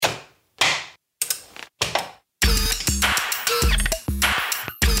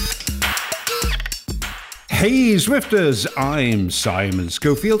Hey Zwifters, I'm Simon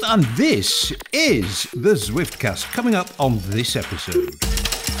Schofield and this is the Zwiftcast. Coming up on this episode,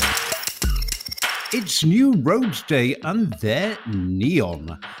 it's New Roads Day and they're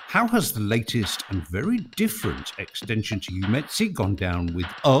neon. How has the latest and very different extension to Umetzi gone down with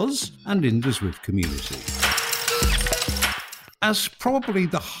us and in the Zwift community? As probably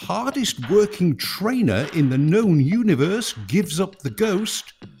the hardest working trainer in the known universe gives up the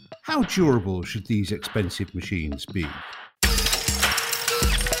ghost, how durable should these expensive machines be?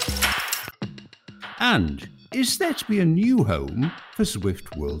 And is there to be a new home for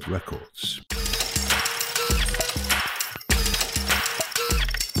Zwift World Records?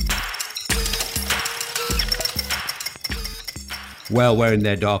 Well, wearing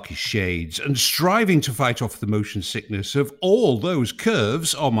their darkest shades and striving to fight off the motion sickness of all those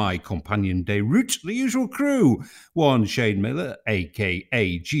curves are my companion de route, the usual crew. One Shane Miller,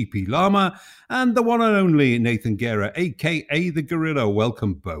 a.k.a. GP Llama, and the one and only Nathan Guerra, a.k.a. the Gorilla.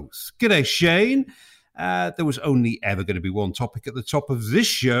 Welcome both. G'day, Shane. There was only ever going to be one topic at the top of this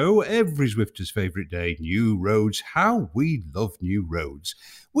show, every Zwifter's favourite day, new roads. How we love new roads.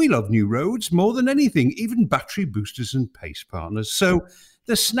 We love new roads more than anything, even battery boosters and pace partners. So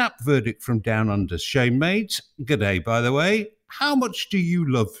the snap verdict from Down Under, Shane mate. G'day, by the way. How much do you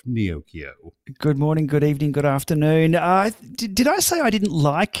love Neokyo? Good morning, good evening, good afternoon. Did I say I didn't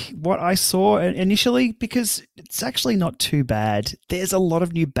like what I saw initially? Because it's actually not too bad. There's a lot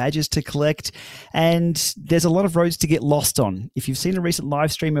of new badges to collect and there's a lot of roads to get lost on. If you've seen a recent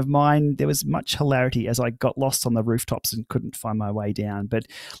live stream of mine, there was much hilarity as I got lost on the rooftops and couldn't find my way down. But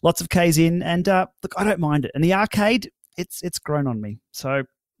lots of Ks in and look, I don't mind it. And the arcade, it's grown on me. So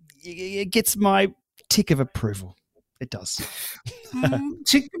it gets my tick of approval. It does.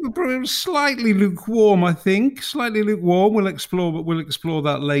 Slightly lukewarm, I think. Slightly lukewarm. We'll explore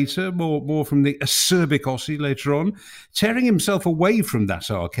that later. More from the acerbic Aussie later on. Tearing himself away from that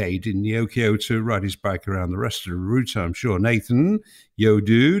arcade in Neokyo to ride his bike around the rest of the route, I'm sure. Nathan, yo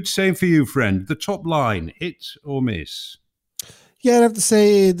dude, same for you, friend. The top line, hit or miss? Yeah, I'd have to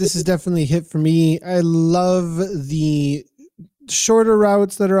say this is definitely a hit for me. I love the shorter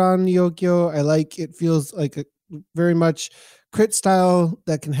routes that are on Neokyo. I like it. Feels like a very much crit style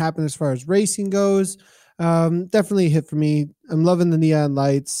that can happen as far as racing goes. Definitely a hit for me. I'm loving the neon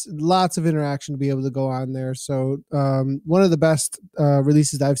lights, lots of interaction to be able to go on there. So one of the best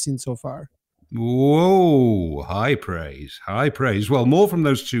releases I've seen so far. Whoa, high praise, high praise. Well, more from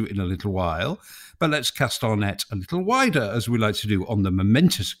those two in a little while, but let's cast our net a little wider, as we like to do on the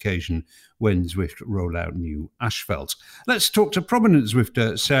momentous occasion when Zwift roll out new asphalt. Let's talk to prominent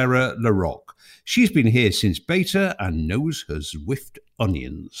Zwifter Sarah LaRocque. She's been here since beta and knows her Zwift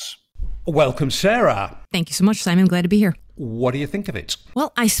onions. Welcome, Sarah. Thank you so much, Simon. Glad to be here. What do you think of it?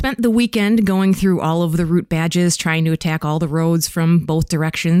 Well, I spent the weekend going through all of the route badges, trying to attack all the roads from both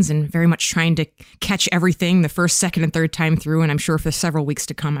directions and very much trying to catch everything the first, second, and third time through. And I'm sure for several weeks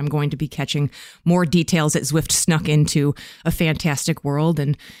to come, I'm going to be catching more details that Zwift snuck into a fantastic world.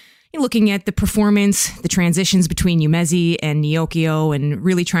 And looking at the performance, the transitions between Umetzi and Neokyo, and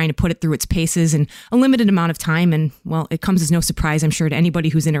really trying to put it through its paces in a limited amount of time. And, well, it comes as no surprise, I'm sure, to anybody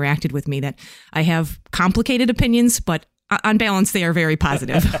who's interacted with me that I have complicated opinions, but on balance, they are very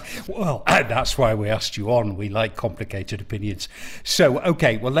positive. Well, that's why we asked you on. We like complicated opinions. So,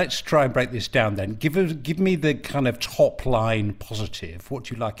 okay, well, let's try and break this down then. Give me the kind of top line positive. What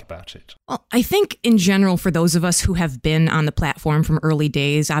do you like about it? Well, I think in general, for those of us who have been on the platform from early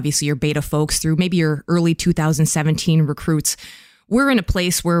days, obviously your beta folks through maybe your early 2017 recruits, we're in a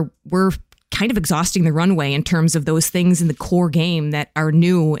place where we're kind of exhausting the runway in terms of those things in the core game that are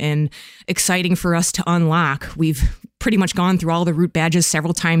new and exciting for us to unlock. We've pretty much gone through all the route badges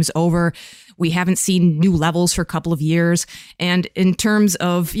several times over. We haven't seen new levels for a couple of years. And in terms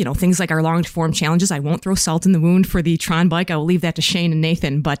of, things like our long form challenges, I won't throw salt in the wound for the Tron bike. I will leave that to Shane and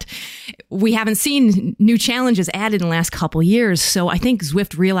Nathan, but we haven't seen new challenges added in the last couple of years. So I think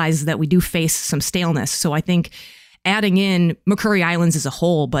Zwift realizes that we do face some staleness. So I think adding in McCurry Islands as a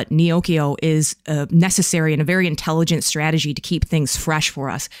whole, but Neokyo is a necessary and a very intelligent strategy to keep things fresh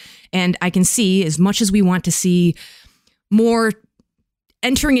for us. And I can see, as much as we want to see more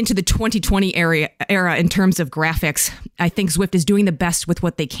entering into the 2020 era in terms of graphics, I think Zwift is doing the best with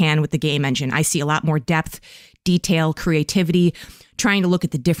what they can with the game engine. I see a lot more depth, detail, creativity, trying to look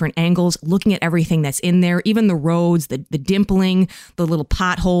at the different angles, looking at everything that's in there, even the roads, the dimpling, the little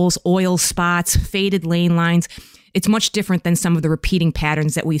potholes, oil spots, faded lane lines. It's much different than some of the repeating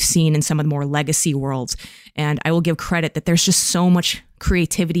patterns that we've seen in some of the more legacy worlds. And I will give credit that there's just so much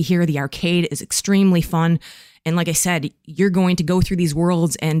creativity here. The arcade is extremely fun. And like I said, you're going to go through these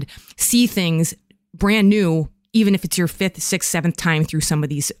worlds and see things brand new, even if it's your 5th, 6th, 7th time through some of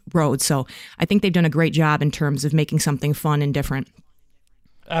these roads. So I think they've done a great job in terms of making something fun and different.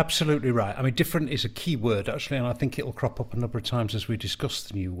 Absolutely right. I mean, different is a key word, actually, and I think it'll crop up a number of times as we discuss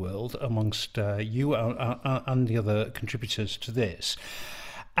the new world amongst you and the other contributors to this.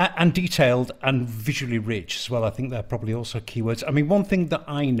 And detailed and visually rich as well. I think they're probably also keywords. I mean, one thing that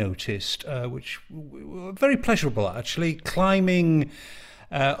I noticed, which were very pleasurable, actually, climbing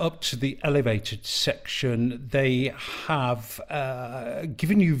up to the elevated section, they have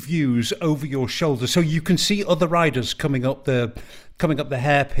given you views over your shoulder, so you can see other riders coming up the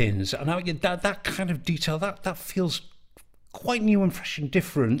hairpins, and that kind of detail that feels quite new and fresh and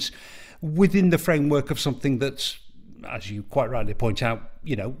different within the framework of something that's, as you quite rightly point out,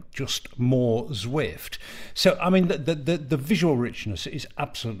 just more Zwift. So, I mean, the visual richness is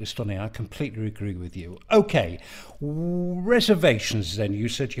absolutely stunning. I completely agree with you. Okay, reservations then. You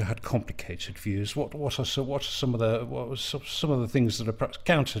said you had complicated views. What are some of the things that are perhaps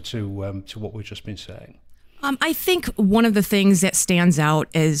counter to what we've just been saying? I think one of the things that stands out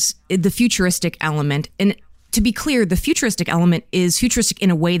is the futuristic element. And to be clear, the futuristic element is futuristic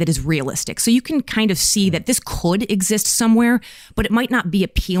in a way that is realistic. So you can kind of see that this could exist somewhere, but it might not be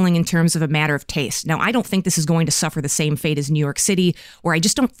appealing in terms of a matter of taste. Now, I don't think this is going to suffer the same fate as New York City, where I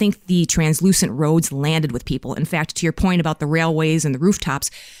just don't think the translucent roads landed with people. In fact, to your point about the railways and the rooftops,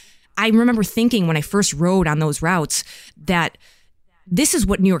 I remember thinking when I first rode on those routes that this is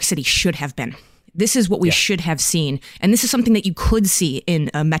what New York City should have been. This is what we should have seen. And this is something that you could see in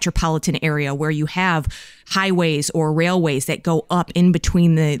a metropolitan area where you have highways or railways that go up in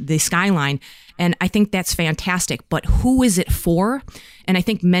between the skyline. And I think that's fantastic. But who is it for? And I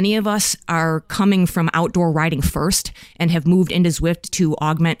think many of us are coming from outdoor riding first and have moved into Zwift to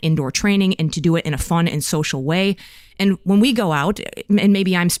augment indoor training and to do it in a fun and social way. And when we go out, and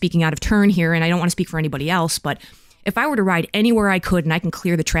maybe I'm speaking out of turn here and I don't want to speak for anybody else, but if I were to ride anywhere I could and I can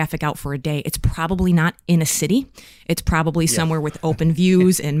clear the traffic out for a day, it's probably not in a city. It's probably somewhere with open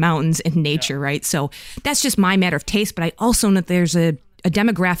views and mountains and nature, right? So that's just my matter of taste. But I also know that there's a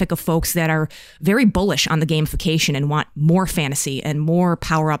demographic of folks that are very bullish on the gamification and want more fantasy and more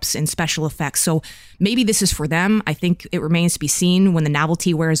power-ups and special effects. So maybe this is for them. I think it remains to be seen when the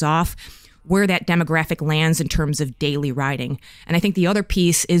novelty wears off, where that demographic lands in terms of daily riding. And I think the other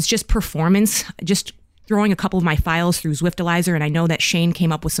piece is just performance, just throwing a couple of my files through Zwiftalizer, and I know that Shane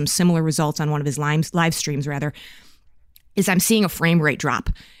came up with some similar results on one of his live streams, is I'm seeing a frame rate drop.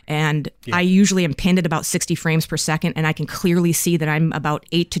 And I usually am pinned at about 60 frames per second, and I can clearly see that I'm about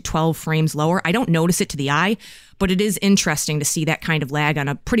 8 to 12 frames lower. I don't notice it to the eye, but it is interesting to see that kind of lag on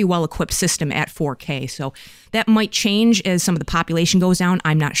a pretty well-equipped system at 4K. So that might change as some of the population goes down.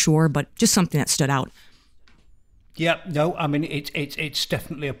 I'm not sure, but just something that stood out. Yeah, no, I mean, it's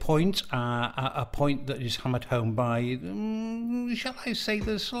definitely a point that is hammered home by, shall I say,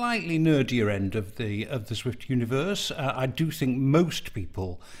 the slightly nerdier end of the Zwift universe. I do think most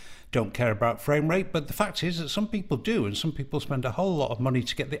people don't care about frame rate, but the fact is that some people do, and some people spend a whole lot of money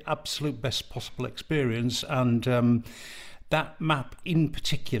to get the absolute best possible experience, and that map in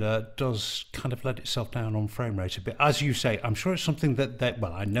particular does kind of let itself down on frame rate a bit. As you say, I'm sure it's something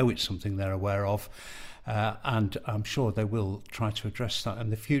I know it's something they're aware of. And I'm sure they will try to address that in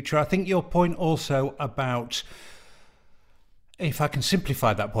the future. I think your point also about, if I can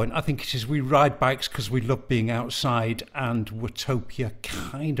simplify that point, I think it is we ride bikes because we love being outside, and Watopia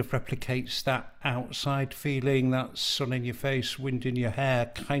kind of replicates that outside feeling, that sun in your face, wind in your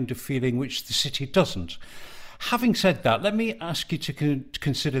hair kind of feeling, which the city doesn't. Having said that, let me ask you to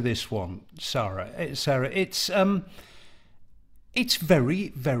consider this one, Sarah. It's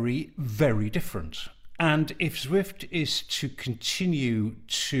very, very, very different. And if Zwift is to continue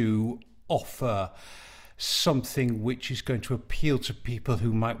to offer something which is going to appeal to people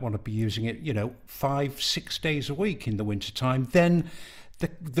who might want to be using it, 5-6 days a week in the wintertime, then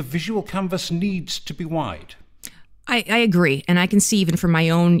the visual canvas needs to be wide. I agree. And I can see even from my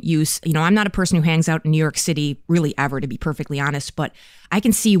own use, I'm not a person who hangs out in New York City really ever, to be perfectly honest, but I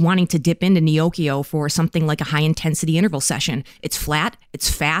can see wanting to dip into Neokyo for something like a high intensity interval session. It's flat, it's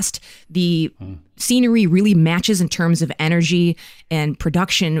fast. The scenery really matches in terms of energy and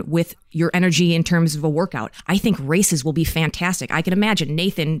production with your energy in terms of a workout. I think races will be fantastic. I can imagine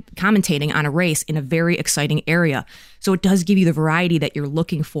Nathan commentating on a race in a very exciting area. So it does give you the variety that you're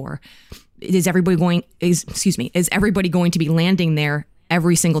looking for. Is everybody going to be landing there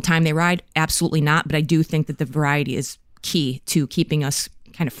every single time they ride? Absolutely not. But I do think that the variety is key to keeping us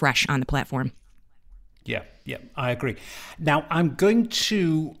kind of fresh on the platform. Yeah, I agree. Now, I'm going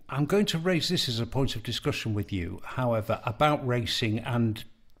to raise this as a point of discussion with you, however, about racing and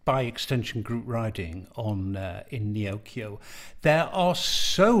by extension group riding on in Neokyo, there are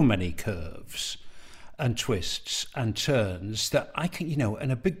so many curves and twists and turns that I can, in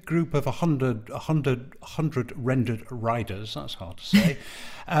a big group of 100 rendered riders, that's hard to say,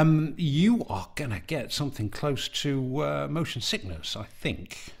 you are going to get something close to motion sickness, I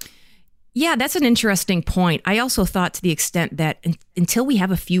think. Yeah, that's an interesting point. I also thought to the extent that until we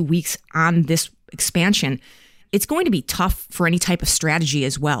have a few weeks on this expansion, it's going to be tough for any type of strategy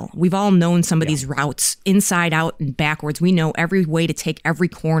as well. We've all known some of these routes inside out and backwards. We know every way to take every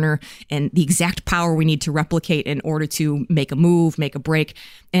corner and the exact power we need to replicate in order to make a move, make a break.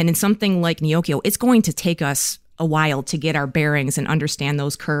 And in something like Neokyo, it's going to take us a while to get our bearings and understand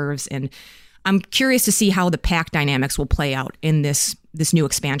those curves. And I'm curious to see how the pack dynamics will play out in this new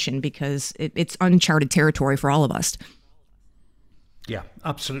expansion, because it's uncharted territory for all of us. Yeah,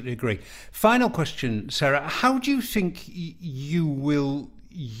 absolutely agree. Final question, Sarah. How do you think you will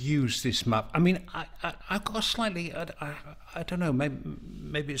use this map? I mean, I've got a slightly, I don't know,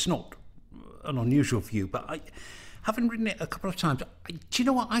 maybe it's not an unusual view, but having ridden it a couple of times, do you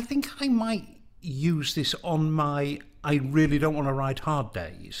know what? I think I might use this on my I really don't want to ride hard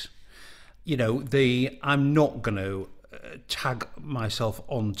days. I'm not going to tag myself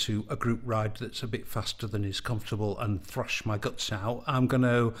onto a group ride that's a bit faster than is comfortable and thrash my guts out. I'm going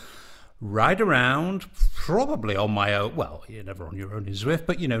to ride around, probably on my own. Well, you're never on your own in Zwift,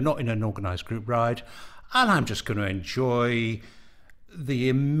 but, not in an organised group ride. And I'm just going to enjoy the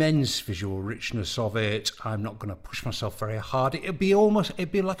immense visual richness of it. I'm not going to push myself very hard. It'd be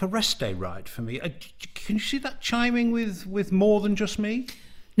like a rest day ride for me. Can you see that chiming with more than just me?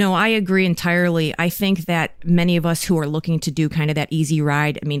 No, I agree entirely. I think that many of us who are looking to do kind of that easy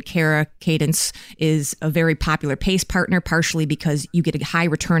ride, Kickr Cadence is a very popular pace partner, partially because you get a high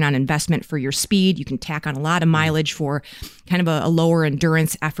return on investment for your speed. You can tack on a lot of mileage for kind of a lower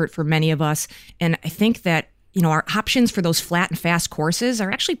endurance effort for many of us. And I think that, our options for those flat and fast courses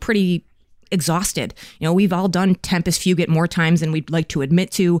are actually pretty exhausted. We've all done Tempest Fugit more times than we'd like to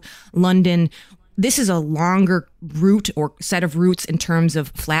admit to. London. This is a longer route or set of routes in terms of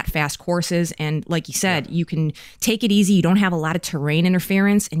flat, fast courses. And like you said, you can take it easy. You don't have a lot of terrain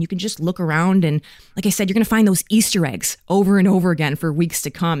interference, and you can just look around. And like I said, you're going to find those Easter eggs over and over again for weeks to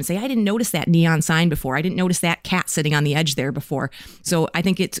come and say, I didn't notice that neon sign before. I didn't notice that cat sitting on the edge there before. So I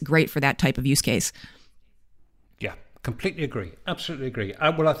think it's great for that type of use case. Yeah, completely agree. Absolutely agree.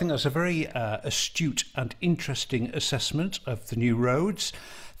 Well, I think that's a very astute and interesting assessment of the new roads.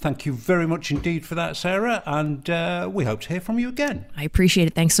 Thank you very much indeed for that, Sarah, and we hope to hear from you again. I appreciate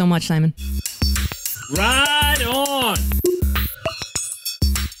it. Thanks so much, Simon. Right on!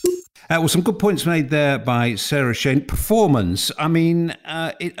 Well, some good points made there by Sarah Shane. Performance,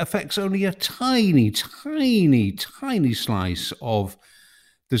 it affects only a tiny slice of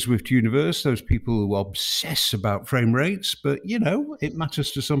the Zwift universe, those people who obsess about frame rates, but, it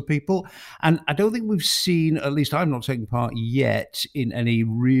matters to some people. And I don't think we've seen, at least I've not taken part yet, in any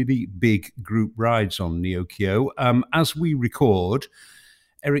really big group rides on Neokyo. As we record,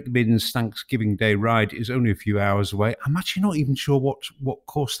 Eric Min's Thanksgiving Day ride is only a few hours away. I'm actually not even sure what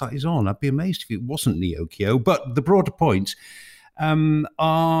course that is on. I'd be amazed if it wasn't Neokyo. But the broader point,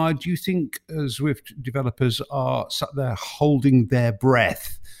 do you think Zwift developers are sat there holding their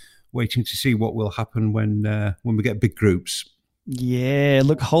breath, waiting to see what will happen when we get big groups? Yeah,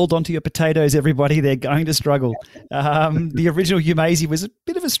 look, hold on to your potatoes, everybody. They're going to struggle. The original Umazi was a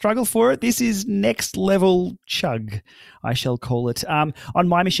bit of a struggle for it. This is next level chug, I shall call it. On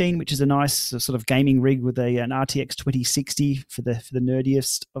my machine, which is a nice sort of gaming rig with an RTX 2060 for the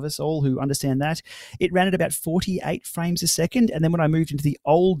nerdiest of us all who understand that, it ran at about 48 frames a second. And then when I moved into the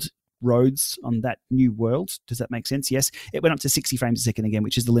old roads on that new world, does that make sense? Yes, it went up to 60 frames a second again,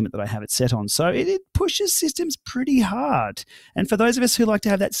 which is the limit that I have it set on. So it pushes systems pretty hard. And for those of us who like to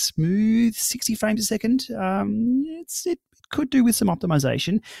have that smooth 60 frames a second, it could do with some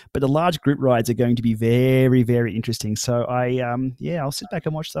optimization. But the large group rides are going to be very, very interesting. So I'll sit back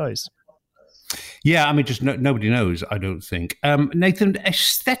and watch those. Yeah, just nobody knows, I don't think. Nathan,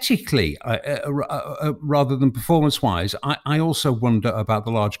 aesthetically, rather than performance-wise, I also wonder about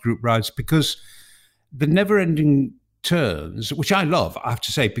the large group rides, because the never-ending turns, which I love, I have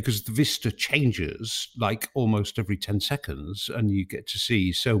to say, because the vista changes like almost every 10 seconds, and you get to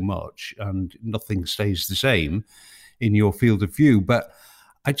see so much, and nothing stays the same in your field of view. But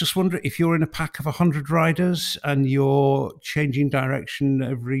I just wonder, if you're in a pack of 100 riders and you're changing direction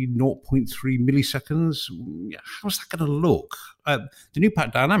every 0.3 milliseconds, how's that going to look? The new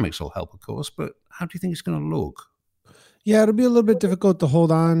pack dynamics will help, of course, but how do you think it's going to look? Yeah, it'll be a little bit difficult to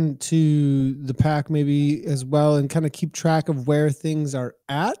hold on to the pack maybe as well and kind of keep track of where things are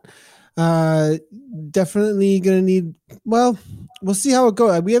at. Definitely going to need, well, we'll see how it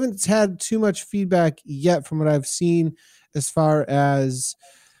goes. We haven't had too much feedback yet from what I've seen as far as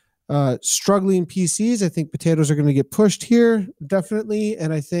struggling PCs. I think potatoes are going to get pushed here, definitely.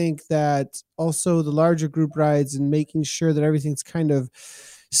 And I think that also the larger group rides and making sure that everything's kind of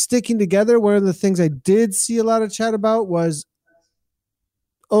sticking together. One of the things I did see a lot of chat about was,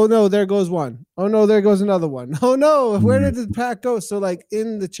 oh no, there goes one. Oh no, there goes another one. Oh no, where did the pack go? So like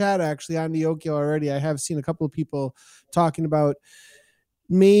in the chat actually on Neokyo already, I have seen a couple of people talking about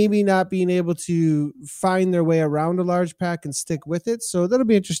maybe not being able to find their way around a large pack and stick with it. So that'll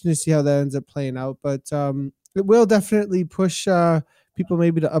be interesting to see how that ends up playing out. But it will definitely push people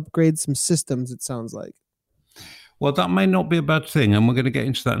maybe to upgrade some systems, it sounds like. Well, that may not be a bad thing, and we're going to get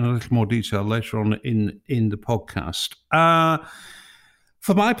into that in a little more detail later on in the podcast.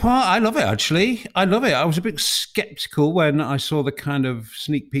 For my part, I love it, actually. I love it. I was a bit skeptical when I saw the kind of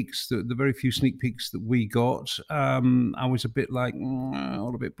sneak peeks, the very few sneak peeks that we got. I was a bit like,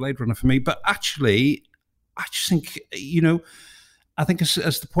 all a bit Blade Runner for me. But actually, I just think, I think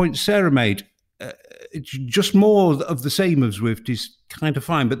as the point Sarah made, it's just more of the same of Zwift is kind of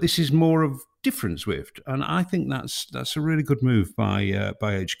fine, but this is more of different Zwift, and I think that's a really good move by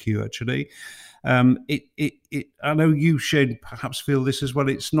HQ actually. I know you, Shane, perhaps feel this as well.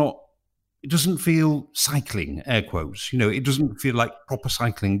 It doesn't feel cycling, air quotes. It doesn't feel like proper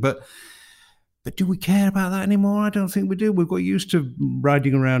cycling, but do we care about that anymore? I don't think we do. We've got used to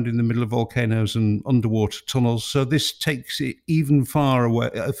riding around in the middle of volcanoes and underwater tunnels, so this takes it even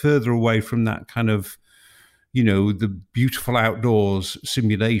further away from that kind of, the beautiful outdoors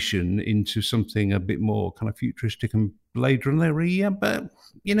simulation into something a bit more kind of futuristic and Blade Runner. Yeah, but,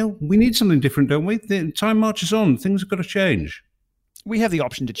 we need something different, don't we? The time marches on. Things have got to change. We have the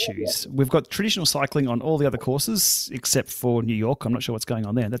option to choose. We've got traditional cycling on all the other courses, except for New York. I'm not sure what's going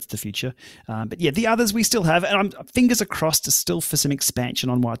on there. That's the future. But yeah, the others we still have. And I'm fingers crossed still for some expansion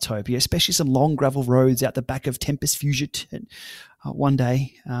on Watopia, especially some long gravel roads out the back of Tempest Fusion one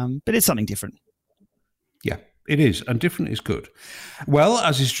day. But it's something different. Yeah, it is. And different is good. Well,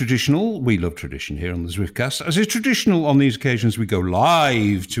 as is traditional, we love tradition here on the Zwiftcast. As is traditional on these occasions, we go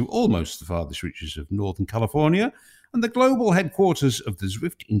live to almost the farthest reaches of Northern California and the global headquarters of the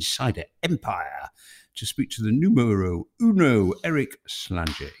Zwift Insider Empire to speak to the numero uno, Eric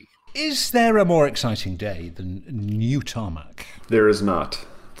Schlange. Is there a more exciting day than new tarmac? There is not.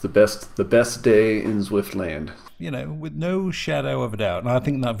 It's the best day in Zwiftland. With no shadow of a doubt. And I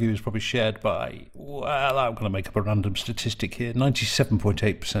think that view is probably shared by, well, I'm going to make up a random statistic here,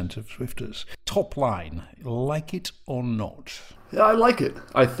 97.8% of Zwifters. Top line, like it or not? Yeah, I like it.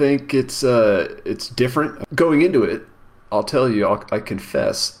 I think it's different. Going into it, I'll tell you, I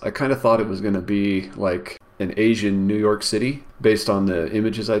confess, I kind of thought it was going to be like an Asian New York City based on the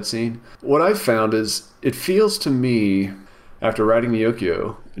images I'd seen. What I've found is it feels to me, after riding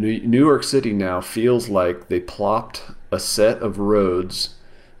Neokyo, New York City now feels like they plopped a set of roads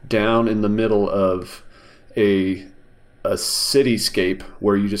down in the middle of a cityscape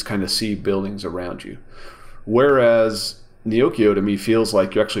where you just kind of see buildings around you. Whereas Neokyo to me feels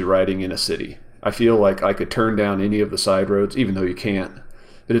like you're actually riding in a city. I feel like I could turn down any of the side roads, even though you can't.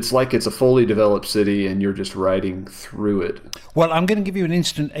 But it's like it's a fully developed city and you're just riding through it. Well, I'm going to give you an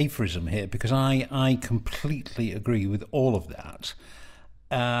instant aphorism here because I completely agree with all of that.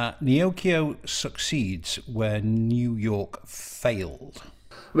 Neokyo succeeds where New York failed.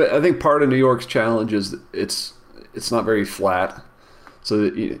 But I think part of New York's challenge is it's not very flat. So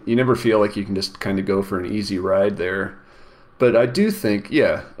that you never feel like you can just kind of go for an easy ride there. But I do think,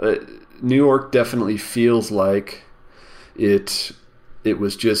 New York definitely feels like it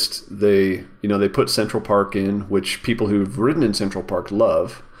was just they put Central Park in, which people who've ridden in Central Park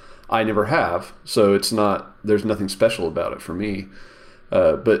love. I never have, so there's nothing special about it for me.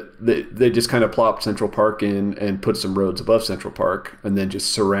 But they just kind of plopped Central Park in and put some roads above Central Park and then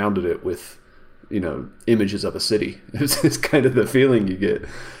just surrounded it with, images of a city. It's kind of the feeling you get.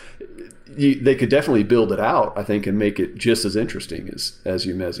 They could definitely build it out, I think, and make it just as interesting as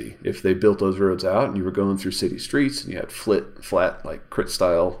Umezi. If they built those roads out and you were going through city streets and you had flat like crit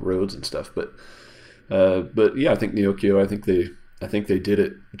style roads and stuff. But yeah, I think Neokyo, I think they did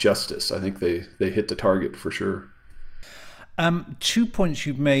it justice. I think they hit the target for sure. 2 points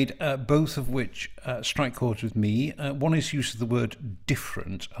you've made, both of which strike chords with me. One is use of the word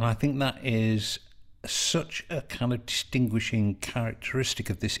different, and I think that is such a kind of distinguishing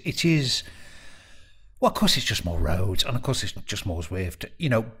characteristic of this. It is, well, of course it's just more roads, and of course it's just more Zwift,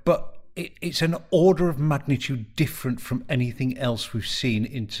 but it's an order of magnitude different from anything else we've seen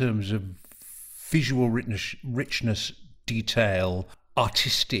in terms of visual richness, detail,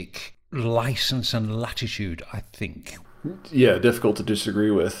 artistic license and latitude, I think. Yeah, difficult to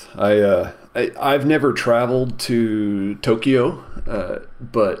disagree with. I've never traveled to Tokyo,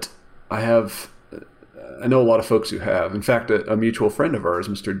 but I know a lot of folks who have. In fact, a mutual friend of ours,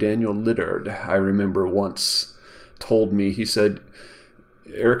 Mr. Daniel Liddard, I remember once told me, he said,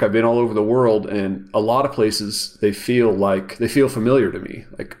 Eric, I've been all over the world, and a lot of places they feel familiar to me,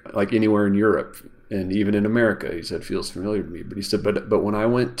 like anywhere in Europe and even in America. He said feels familiar to me, but he said, but when I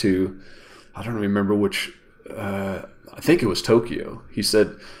went to, I don't remember which, I think it was Tokyo. He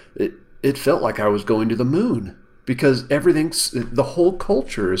said it felt like I was going to the moon because the whole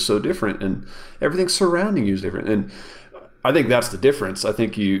culture is so different and everything surrounding you is different. And I think that's the difference. I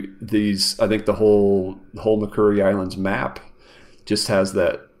think the whole Makuri Islands map just has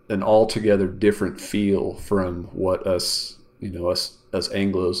an altogether different feel from what us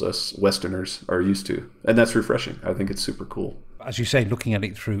Anglos, us Westerners are used to. And that's refreshing. I think it's super cool. As you say, looking at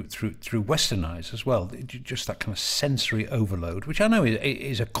it through Western eyes as well, just that kind of sensory overload, which I know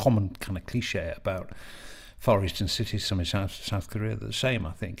is a common kind of cliche about Far Eastern cities, some in South Korea, they're the same,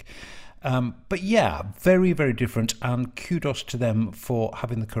 I think. But yeah, very, very different, and kudos to them for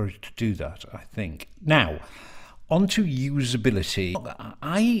having the courage to do that, I think. Now, on to usability.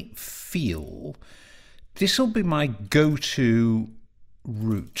 I feel this will be my go-to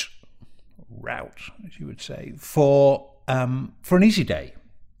route, as you would say, for an easy day.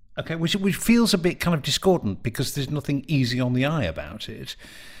 Okay, which feels a bit kind of discordant because there's nothing easy on the eye about it.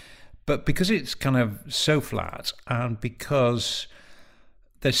 But because it's kind of so flat and because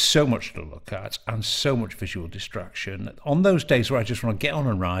there's so much to look at and so much visual distraction, on those days where I just want to get on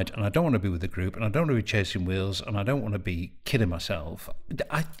and ride and I don't want to be with a group and I don't want to be chasing wheels and I don't want to be kidding myself,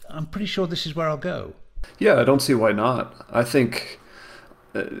 I'm pretty sure this is where I'll go. Yeah, I don't see why not. I think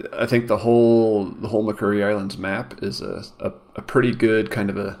the whole Makuri Islands map is a pretty good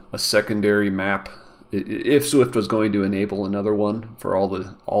kind of a secondary map. If Zwift was going to enable another one for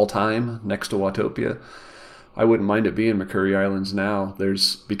all time next to Watopia, I wouldn't mind it being Makuri Islands now.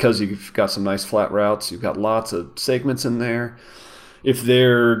 Because you've got some nice flat routes, you've got lots of segments in there. If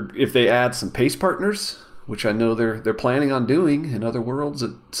they add some pace partners, which I know they're planning on doing in other worlds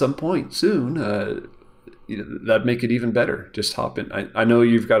at some point soon, that'd make it even better. Just hop in. I know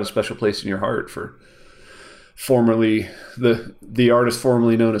you've got a special place in your heart for formerly the artist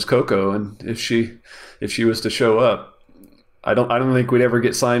formerly known as Coco, and if she was to show up, I don't think we'd ever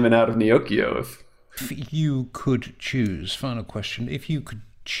get Simon out of Neokyo. If you could choose, final question, if you could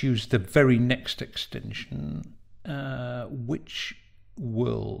choose the very next extension, which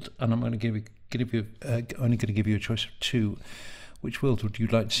world, and I'm going to give you only going to give you a choice of two, which world would you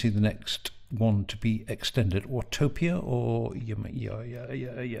like to see the next one to be extended? Watopia or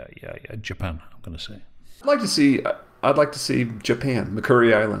Japan, I'm going to say. I'd like to see Japan,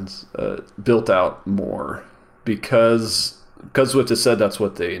 Makuri Islands, built out more because Zwift has said that's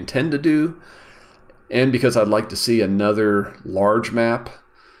what they intend to do, and because I'd like to see another large map,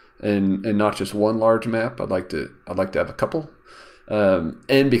 and not just one large map. I'd like to have a couple,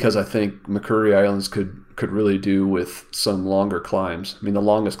 and because I think Makuri Islands could really do with some longer climbs. I mean, the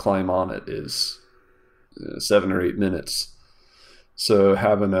longest climb on it is 7 or 8 minutes, so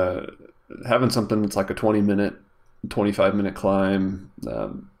having something that's like a 20-minute, 25-minute climb,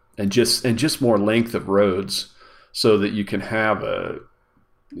 and just more length of roads, so that you can have a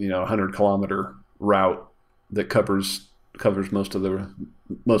 100-kilometer route that covers most of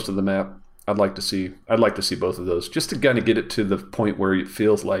the map. I'd like to see both of those, just to kind of get it to the point where it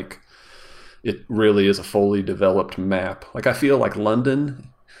feels like it really is a fully developed map. Like, I feel like London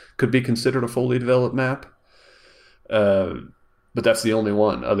could be considered a fully developed map. But that's the only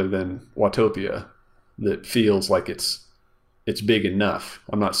one other than Watopia that feels like it's big enough.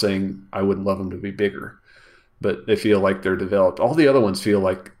 I'm not saying I wouldn't love them to be bigger, but they feel like they're developed. All the other ones feel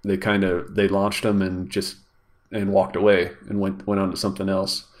like they launched them and walked away and went on to something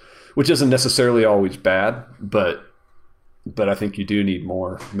else, which isn't necessarily always bad, but I think you do need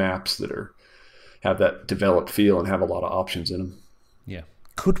more maps that have that developed feel and have a lot of options in them. Yeah.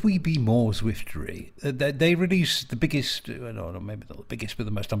 Could we be more Zwiftery? They released the biggest, no, maybe not the biggest, but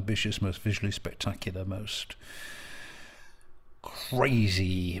the most ambitious, most visually spectacular, most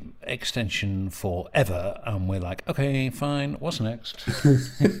crazy extension forever, and we're like, okay, fine, what's next?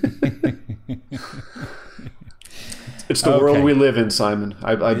 It's the world we live in, Simon.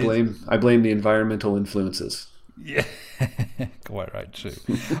 I blame the environmental influences. Yeah. Quite right, too.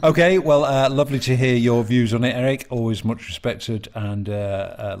 Okay, well, lovely to hear your views on it, Eric. Always much respected, and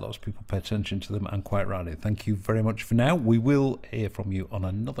lots of people pay attention to them, and quite rightly. Thank you very much for now. We will hear from you on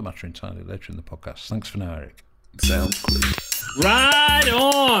another matter entirely later in the podcast. Thanks for now, Eric. Sounds good. Right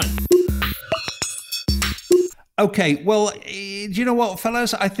on! Okay, well, do you know what,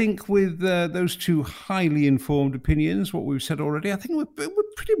 fellas? I think with those two highly informed opinions, what we've said already, I think we've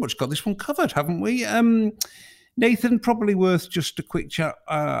pretty much got this one covered, haven't we? Nathan, probably worth just a quick chat.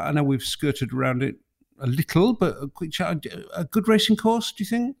 I know we've skirted around it a little, but a quick chat. A good racing course, do you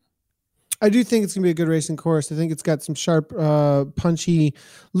think? I do think it's going to be a good racing course. I think it's got some sharp, punchy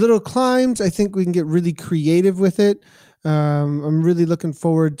little climbs. I think we can get really creative with it. I'm really looking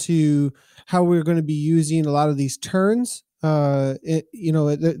forward to how we're going to be using a lot of these turns.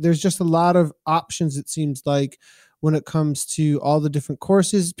 There's just a lot of options, it seems like, when it comes to all the different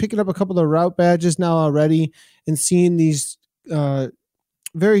courses. Picking up a couple of route badges now already and seeing these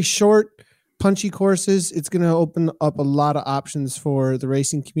very short, punchy courses, it's going to open up a lot of options for the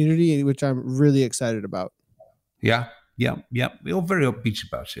racing community, which I'm really excited about. Yeah. We're all very upbeat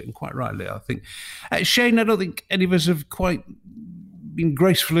about it, and quite rightly, I think. Shane, I don't think any of us have quite been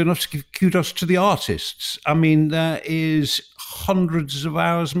graceful enough to give kudos to the artists. I mean, there is hundreds of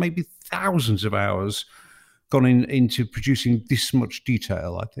hours, maybe thousands of hours gone into producing this much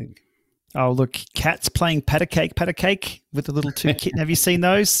detail, I think. Oh, look, cats playing pat a cake with the little two kitten. Have you seen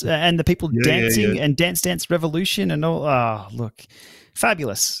those? And the people dancing and Dance Revolution and all. Oh, look,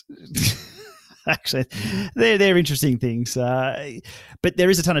 fabulous. Actually, they're interesting things. But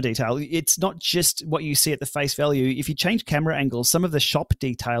there is a ton of detail. It's not just what you see at the face value. If you change camera angles, some of the shop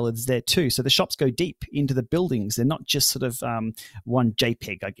detail is there too. So the shops go deep into the buildings. They're not just sort of one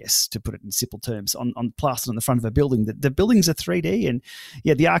JPEG, I guess, to put it in simple terms, on plastered on the front of a building. The buildings are 3D. And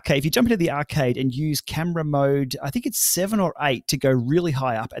yeah, the arcade, if you jump into the arcade and use camera mode, I think it's 7 or 8 to go really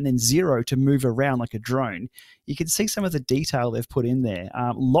high up and then 0 to move around like a drone, you can see some of the detail they've put in there.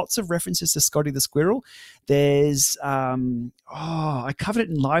 Lots of references to Scotty the Squirrel. There's, I covered it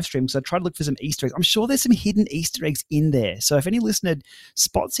in live stream because I tried to look for some Easter eggs. I'm sure there's some hidden Easter eggs in there. So if any listener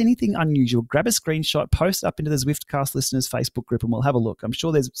spots anything unusual, grab a screenshot, post it up into the Zwiftcast listeners Facebook group, and we'll have a look. I'm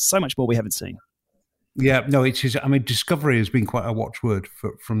sure there's so much more we haven't seen. Yeah, no, it is. I mean, discovery has been quite a watchword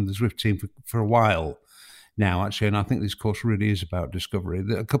from the Zwift team for a while now, actually, and I think this course really is about discovery.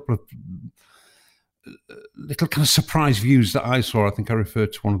 There are a couple of little kind of surprise views that I saw. I think I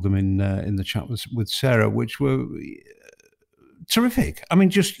referred to one of them in the chat with Sarah, which were terrific. I mean,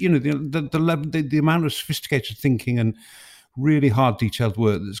 just the amount of sophisticated thinking and really hard detailed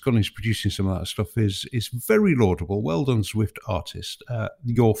work that's gone into producing some of that stuff is very laudable. Well done, Zwift artist.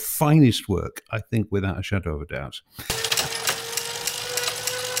 Your finest work, I think, without a shadow of a doubt.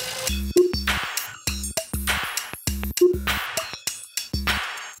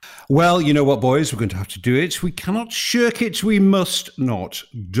 Well, you know what, boys? We're going to have to do it. We cannot shirk it. We must not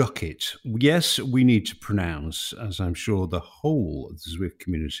duck it. Yes, we need to pronounce, as I'm sure the whole of the Zwift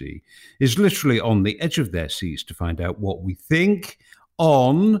community is literally on the edge of their seats to find out what we think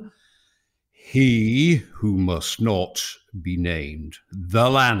on He Who Must Not Be Named, the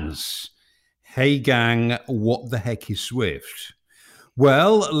Lance. Hey, gang, what the heck is Zwift?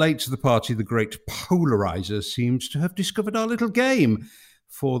 Well, late to the party, the great polarizer seems to have discovered our little game.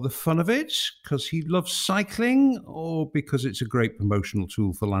 For the fun of it, because he loves cycling, or because it's a great promotional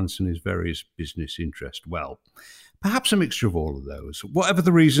tool for Lance and his various business interests? Well, perhaps a mixture of all of those. Whatever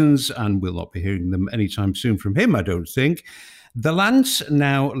the reasons, and we'll not be hearing them anytime soon from him, I don't think, the Lance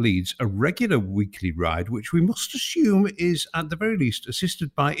now leads a regular weekly ride, which we must assume is at the very least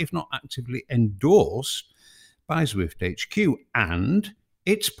assisted by, if not actively endorsed, by Zwift HQ. And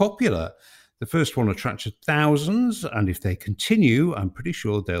it's popular. The first one attracted thousands, and if they continue, I'm pretty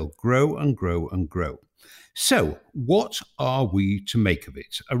sure they'll grow and grow and grow. So, what are we to make of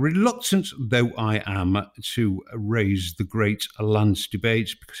it? Reluctant though I am to raise the great Lance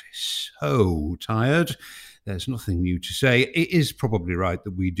debate, because he's so tired, there's nothing new to say. It is probably right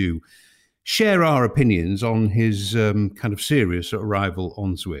that we do share our opinions on his kind of serious arrival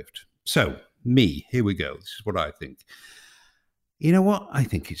on Zwift. So, here we go. This is what I think. You know what? I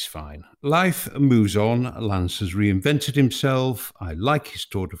think it's fine. Life moves on. Lance has reinvented himself. I like his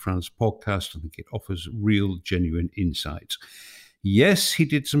Tour de France podcast. I think it offers real, genuine insights. Yes, he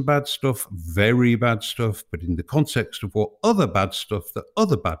did some bad stuff, very bad stuff, but in the context of what other bad stuff that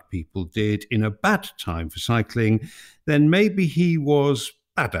other bad people did in a bad time for cycling, then maybe he was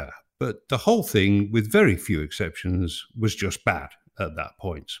badder. But the whole thing, with very few exceptions, was just bad at that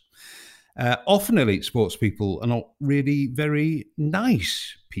point. Often elite sports people are not really very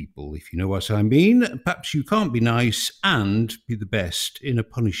nice people, if you know what I mean. Perhaps you can't be nice and be the best in a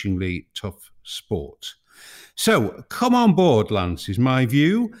punishingly tough sport. So come on board, Lance, is my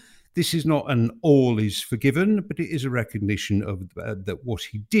view. This is not an all is forgiven, but it is a recognition of that what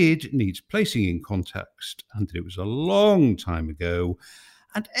he did needs placing in context, and that it was a long time ago,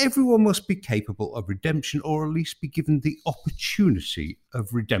 and everyone must be capable of redemption, or at least be given the opportunity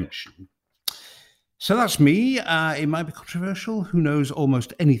of redemption. So that's me. It might be controversial. Who knows?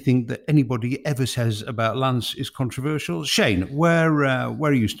 Almost anything that anybody ever says about Lance is controversial. Shane, where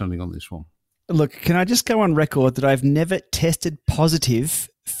are you standing on this one? Look, can I just go on record that I've never tested positive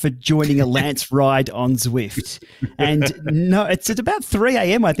for joining a Lance ride on Zwift? And no, it's at about 3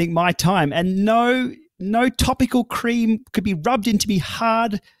 a.m., I think, my time, and no topical cream could be rubbed into me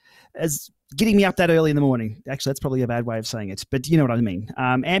hard as getting me up that early in the morning. Actually, that's probably a bad way of saying it, but you know what I mean.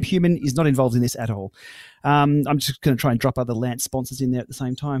 Amp Human is not involved in this at all. I'm just going to try and drop other Lance sponsors in there at the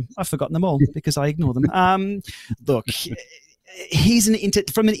same time. I've forgotten them all because I ignore them. Look, he's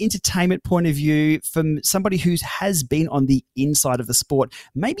from an entertainment point of view, from somebody who has been on the inside of the sport,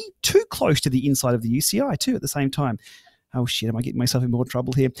 maybe too close to the inside of the UCI too at the same time. Oh shit, am I getting myself in more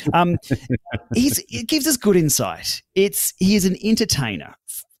trouble here? It gives us good insight. He is an entertainer.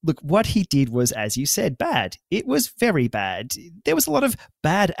 Look, what he did was, as you said, bad. It was very bad. There was a lot of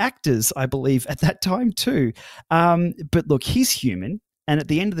bad actors, I believe, at that time too. But look, he's human. And at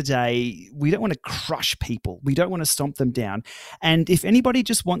the end of the day, we don't want to crush people. We don't want to stomp them down. And if anybody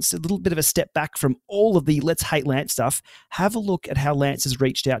just wants a little bit of a step back from all of the let's hate Lance stuff, have a look at how Lance has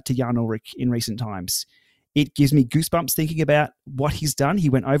reached out to Jan Ullrich in recent times. It gives me goosebumps thinking about what he's done. He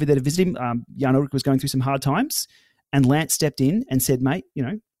went over there to visit him. Jan Ullrich was going through some hard times, and Lance stepped in and said, mate, you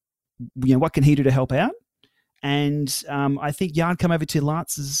know, what can he do to help out? And I think Jan came over to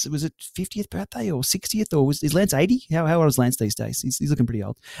Lance's, was it 50th birthday or 60th, or is Lance 80? How old is Lance these days? He's looking pretty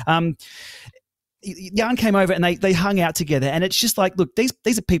old. Jan came over and they hung out together, and it's just like, look,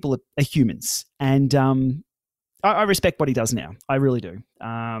 these are people are humans, and I respect what he does now. I really do.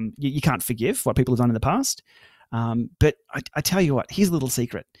 You can't forgive what people have done in the past, but I tell you what, here's a little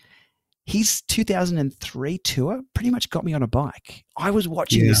secret. His 2003 tour pretty much got me on a bike. I was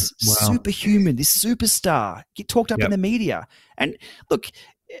watching this superhuman, this superstar get talked up in the media. And look,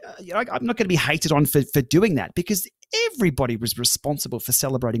 I'm not going to be hated on for doing that, because everybody was responsible for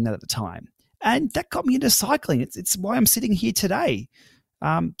celebrating that at the time. And that got me into cycling. It's why I'm sitting here today.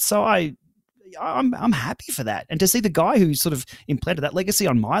 So I'm happy for that. And to see the guy who sort of implanted that legacy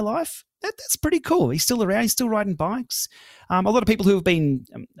on my life, that's pretty cool. He's still around. He's still riding bikes. A lot of people who have been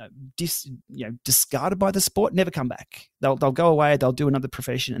discarded by the sport never come back. They'll go away. They'll do another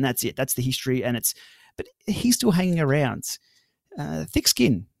profession, and that's it. That's the history. But he's still hanging around. Thick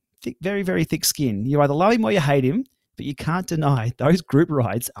skin, very, very thick skin. You either love him or you hate him, but you can't deny those group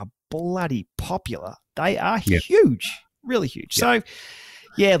rides are bloody popular. They are huge, really huge. Yeah. So.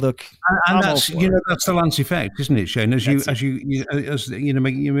 Yeah, look, and that's that's the Lance effect, isn't it, Shane? As you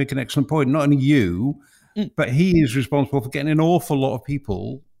make an excellent point. Not only you, but he is responsible for getting an awful lot of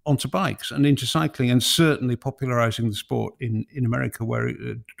people onto bikes and into cycling, and certainly popularizing the sport in America, where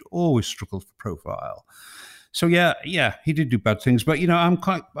it always struggled for profile. So yeah, he did do bad things, but I'm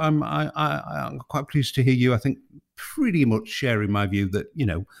quite pleased to hear you. I think pretty much sharing my view that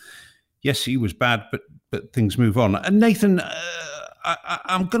yes, he was bad, but things move on. And Nathan.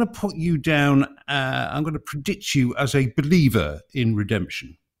 I'm going to put you down. I'm going to predict you as a believer in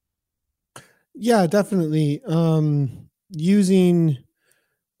redemption. Yeah, definitely. Using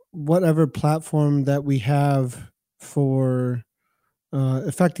whatever platform that we have for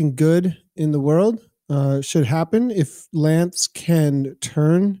affecting good in the world should happen. If Lance can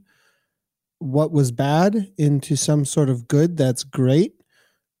turn what was bad into some sort of good, that's great.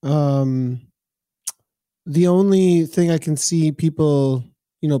 The only thing I can see people,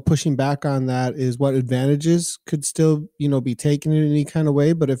 pushing back on that is what advantages could still, be taken in any kind of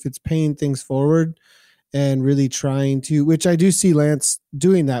way. But if it's paying things forward and really trying to, which I do see Lance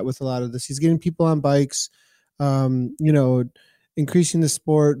doing that with a lot of this, he's getting people on bikes, increasing the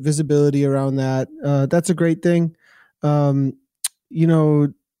sport, visibility around that. That's a great thing.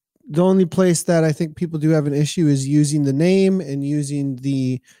 The only place that I think people do have an issue is using the name and using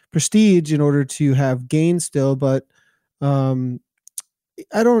the prestige in order to have gain still. But I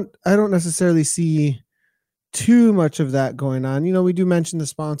don't necessarily see too much of that going on. We do mention the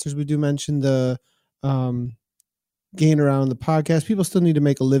sponsors. We do mention the gain around the podcast. People still need to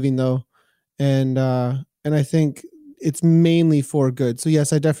make a living though. And I think it's mainly for good. So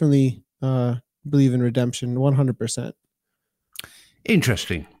yes, I definitely believe in redemption 100%.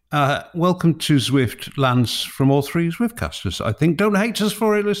 Interesting. Welcome to Zwift, Lance from all three Zwiftcasters. I think don't hate us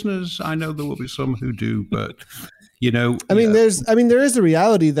for it, listeners. I know there will be some who do, but there is a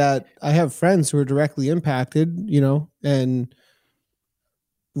reality that I have friends who are directly impacted, and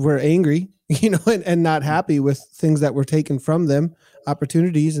we're angry, and not happy with things that were taken from them,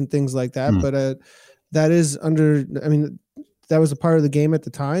 opportunities and things like that. But that was a part of the game at the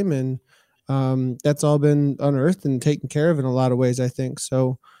time, and that's all been unearthed and taken care of in a lot of ways, I think.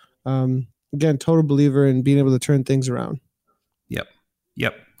 So, again, total believer in being able to turn things around.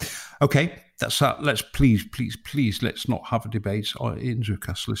 Yep. Okay, that's that. Let's please, let's not have a debate in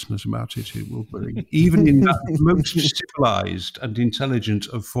Zwiftcast listeners about it. It will be, even in that most civilized and intelligent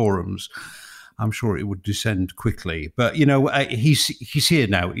of forums, I'm sure it would descend quickly. But, he's here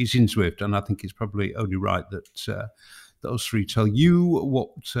now. He's in Zwift, and I think it's probably only right that those three tell you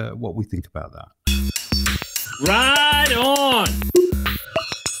what we think about that. Right on!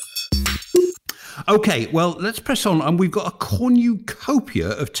 Okay, well, let's press on, and we've got a cornucopia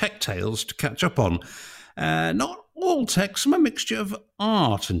of tech tales to catch up on. Not all tech, some a mixture of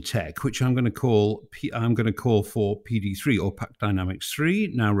art and tech, which I'm going to call for PD3 or Pack Dynamics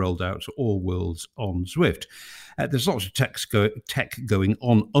 3, now rolled out to all worlds on Zwift. There's lots of tech going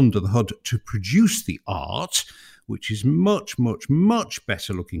on under the hood to produce the art, which is much, much, much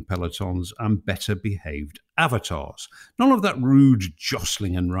better looking pelotons and better behaved avatars. None of that rude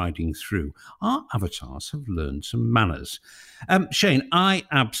jostling and riding through. Our avatars have learned some manners. Shane, I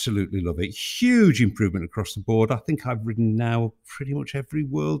absolutely love it. Huge improvement across the board. I think I've ridden now pretty much every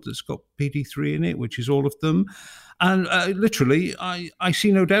world that's got PD3 in it, which is all of them. And literally, I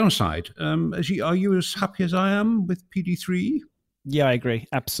see no downside. Are you as happy as I am with PD3? Yeah, I agree.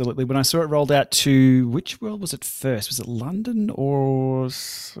 Absolutely. When I saw it rolled out to, which world was it first? Was it London or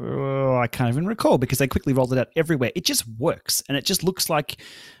I can't even recall because they quickly rolled it out everywhere. It just works and it just looks like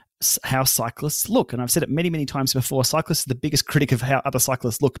how cyclists look. And I've said it many, many times before, cyclists are the biggest critic of how other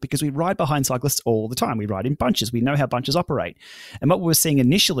cyclists look because we ride behind cyclists all the time. We ride in bunches. We know how bunches operate. And what we were seeing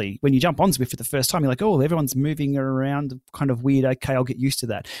initially, when you jump on Zwift for the first time, you're like, oh, everyone's moving around kind of weird. Okay, I'll get used to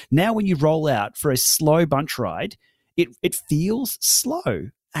that. Now when you roll out for a slow bunch ride, it feels slow,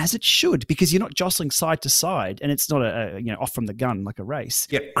 as it should, because you're not jostling side to side, and it's not off from the gun like a race.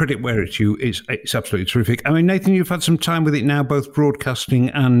 Yeah, credit where it's due. It's absolutely terrific. I mean, Nathan, you've had some time with it now, both broadcasting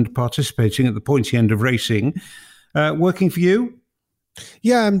and participating at the pointy end of racing. Working for you?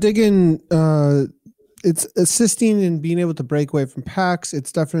 Yeah, I'm digging. It's assisting in being able to break away from packs.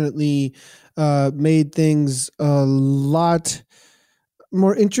 It's definitely made things a lot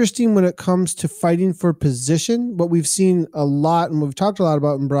more interesting when it comes to fighting for position. What we've seen a lot and we've talked a lot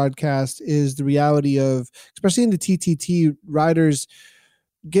about in broadcast is the reality of, especially in the TTT, riders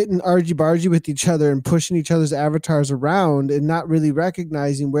getting argy-bargy with each other and pushing each other's avatars around and not really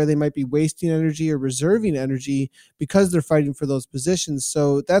recognizing where they might be wasting energy or reserving energy because they're fighting for those positions.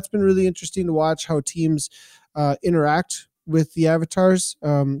 So that's been really interesting to watch how teams interact with the avatars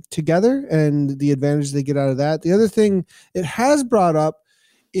together and the advantage they get out of that. The other thing it has brought up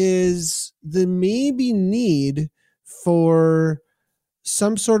is the maybe need for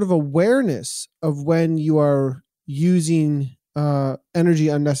some sort of awareness of when you are using energy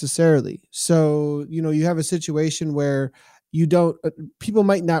unnecessarily. So, you have a situation where people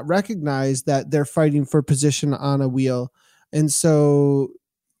might not recognize that they're fighting for position on a wheel. And so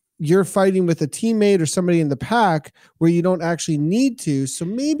you're fighting with a teammate or somebody in the pack where you don't actually need to. So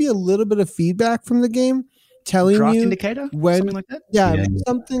maybe a little bit of feedback from the game telling draft you indicator, when, something like that. Yeah,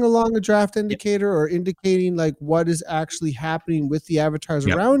 something along a draft indicator or indicating like what is actually happening with the avatars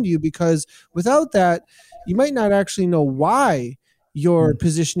around you, because without that, you might not actually know why you're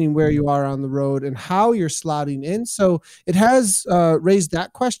positioning where you are on the road and how you're slotting in. So it has raised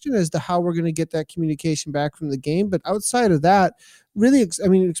that question as to how we're going to get that communication back from the game. But outside of that, really,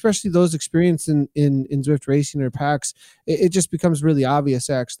 especially those experienced in Zwift racing or packs, it just becomes really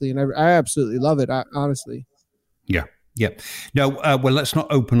obvious, actually. And I absolutely love it, honestly. Yeah. No, well, let's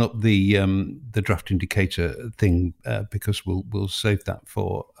not open up the draft indicator thing because we'll save that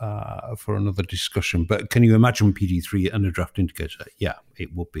for another discussion. But can you imagine PD3 and a draft indicator? Yeah,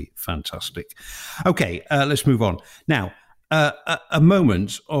 it would be fantastic. Okay, let's move on. Now, a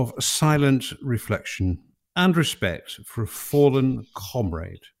moment of silent reflection and respect for a fallen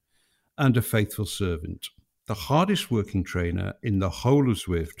comrade and a faithful servant. The hardest working trainer in the whole of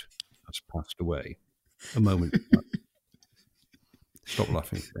Zwift has passed away. A moment. Stop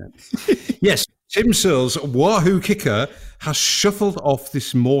laughing. Yes, Tim Searle's Wahoo Kickr has shuffled off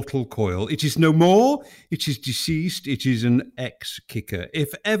this mortal coil. It is no more. It is deceased. It is an ex-Kickr.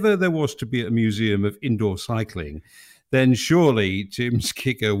 If ever there was to be a museum of indoor cycling, then surely Tim's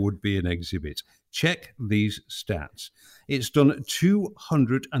Kickr would be an exhibit. Check these stats. It's done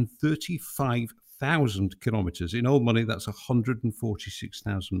 235,000 kilometers. In old money, that's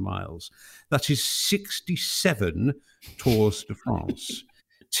 146,000 miles. That is 67 Tours de France.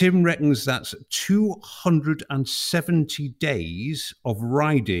 Tim reckons that's 270 days of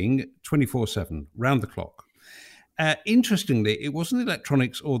riding 24/7, round the clock. Interestingly, it wasn't the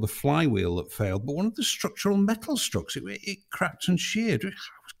electronics or the flywheel that failed, but one of the structural metal struts. It cracked and sheared. I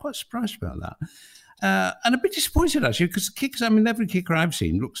was quite surprised about that. And a bit disappointed, actually, because the Kickrs, I mean, every Kickr I've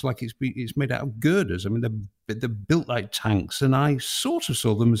seen looks like it's made out of girders. I mean, they're built like tanks, and I sort of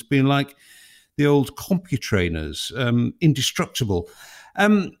saw them as being like the old CompuTrainers, indestructible.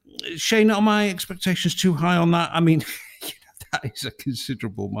 Shane, are my expectations too high on that? I mean, that is a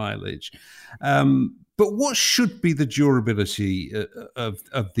considerable mileage. But what should be the durability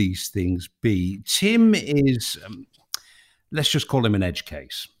of these things be? Tim is, let's just call him an edge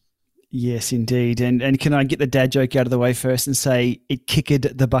case. Yes, indeed. And can I get the dad joke out of the way first and say it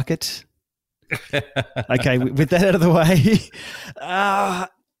kicked the bucket? Okay, with that out of the way.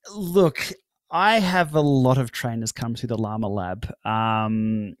 Look, I have a lot of trainers come through the Llama Lab.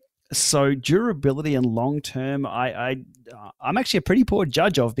 So durability and long-term, I'm actually a pretty poor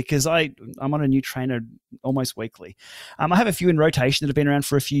judge of, because I'm on a new trainer almost weekly. I have a few in rotation that have been around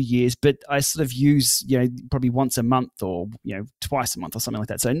for a few years, but I sort of use, probably once a month or, twice a month or something like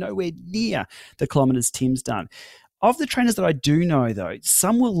that. So nowhere near the kilometers Tim's done. Of the trainers that I do know, though,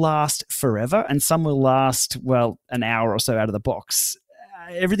 some will last forever and some will last, an hour or so out of the box.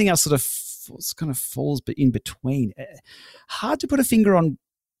 Everything else sort of falls in between. Hard to put a finger on,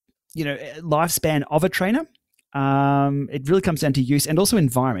 lifespan of a trainer. It really comes down to use and also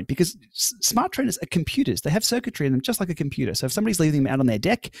environment, because smart trainers are computers. They have circuitry in them just like a computer. So if somebody's leaving them out on their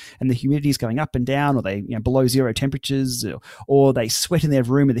deck and the humidity is going up and down, or they below zero temperatures, or they sweat in their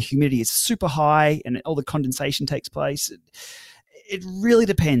room and the humidity is super high and all the condensation takes place, it really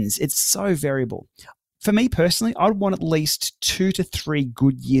depends. It's so variable. For me personally, I'd want at least 2 to 3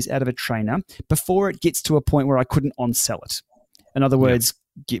 good years out of a trainer before it gets to a point where I couldn't on-sell it. In other words,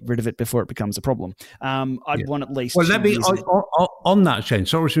 get rid of it before it becomes a problem. I'd want at least. Well, let me on that, Shane.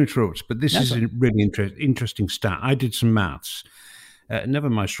 Sorry to interrupt, but this is a really interesting stat. I did some maths. Never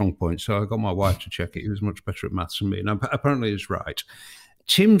my strong point, so I got my wife to check it. He was much better at maths than me, and apparently it's right.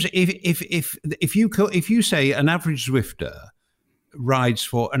 Tim's, if you say an average Zwifter rides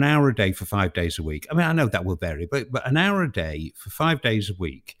for an hour a day for 5 days a week. I mean, I know that will vary, but an hour a day for 5 days a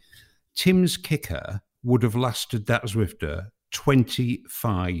week, Tim's Kickr would have lasted that Zwifter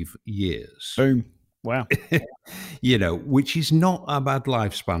 25 years. Boom. Wow. Which is not a bad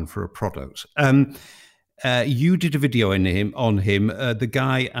lifespan for a product. You did a video on him. The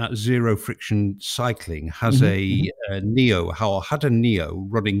guy at Zero Friction Cycling has a Neo, had a Neo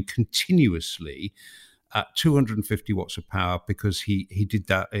running continuously at 250 watts of power, because he did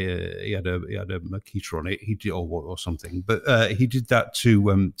that. He had a Makita on it. He did or something, but he did that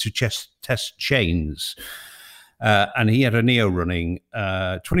to test chains. And he had a Neo running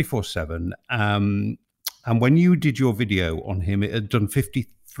 24/7. And when you did your video on him, it had done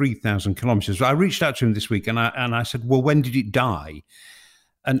 53,000 kilometers. I reached out to him this week and I said, well, when did it die?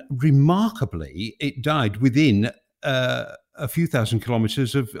 And remarkably, it died within a few thousand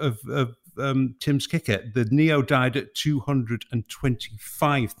kilometers of Tim's Kickr. The Neo died at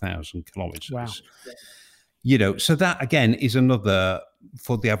 225,000 kilometers. Wow. So that again is another,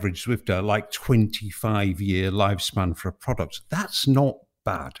 for the average Zwifter, like 25-year lifespan for a product. That's not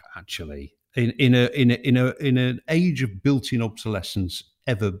bad, actually. In an age of built-in obsolescence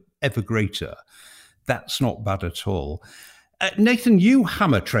ever greater, that's not bad at all. Nathan, you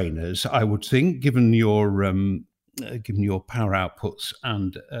hammer trainers, I would think, given your power outputs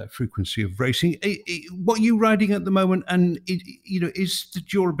and frequency of racing. What are you riding at the moment? And is the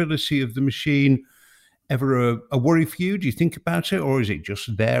durability of the machine ever a worry for you? Do you think about it, or is it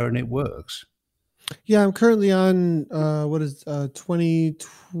just there and it works? Yeah, I'm currently on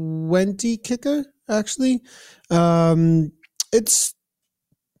 2020 Kickr, actually.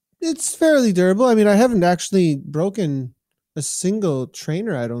 It's fairly durable. I mean, I haven't actually broken a single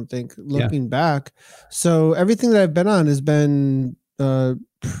trainer, I don't think, looking back. So everything that I've been on has been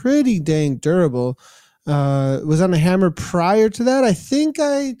pretty dang durable. Was on a hammer prior to that. I think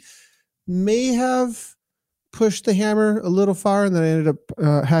I may have pushed the hammer a little far, and then I ended up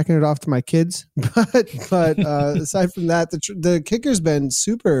hacking it off to my kids. But aside from that, the Kickr's been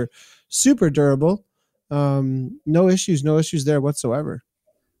super, super durable. No issues there whatsoever.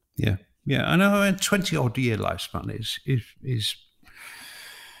 Yeah, I know. A 20-odd year lifespan is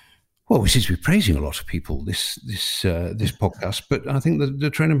Well, we seem to be praising a lot of people this podcast, but I think the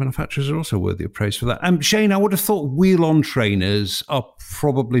trainer manufacturers are also worthy of praise for that. Shane, I would have thought wheel-on trainers are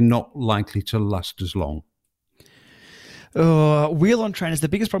probably not likely to last as long. Wheel-on trainers, the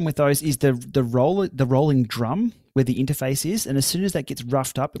biggest problem with those is the rolling drum where the interface is, and as soon as that gets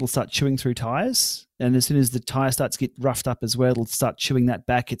roughed up, it'll start chewing through tires, and as soon as the tire starts to get roughed up as well, it'll start chewing that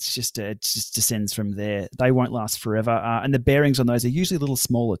back. It just descends from there. They won't last forever, and the bearings on those are usually a little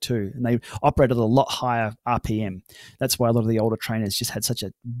smaller too, and they operate at a lot higher RPM. That's why a lot of the older trainers just had such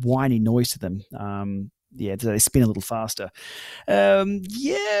a whiny noise to them. They spin a little faster. Again,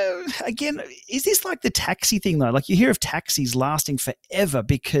 is this like the taxi thing though? Like you hear of taxis lasting forever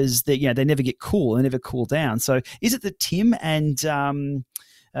because they never get cool and they never cool down. So is it the Tim and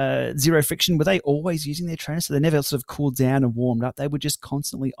Zero Friction, were they always using their trainers so they never sort of cooled down and warmed up? They were just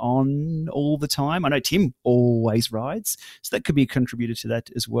constantly on all the time. I know Tim always rides, so that could be a contributor to that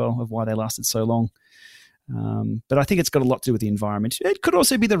as well of why they lasted so long. But I think it's got a lot to do with the environment. It could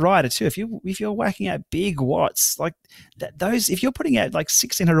also be the rider too. If you're whacking out big watts like that, if you're putting out like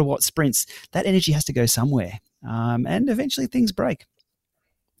 1600 watt sprints, that energy has to go somewhere, and eventually things break.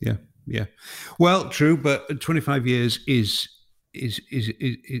 Yeah. Well, true, but 25 years is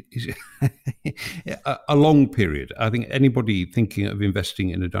a long period. I think anybody thinking of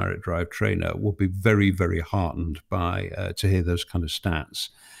investing in a direct drive trainer will be very, very heartened by to hear those kind of stats.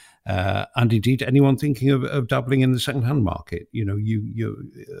 And indeed, anyone thinking of dabbling in the second-hand market, you're going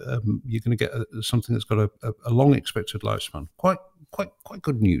to get something that's got a long expected lifespan. Quite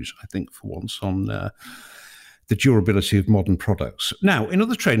good news, I think, for once on the durability of modern products. Now, in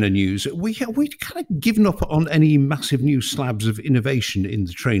other trainer news, we'd kind of given up on any massive new slabs of innovation in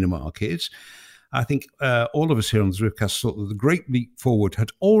the trainer market. I think all of us here on the Zwiftcast thought that the great leap forward had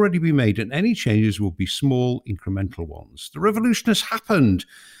already been made, and any changes will be small, incremental ones. The revolution has happened,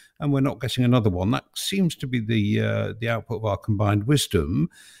 and we're not getting another one. That seems to be the output of our combined wisdom,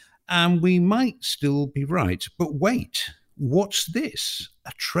 and we might still be right. But wait, what's this?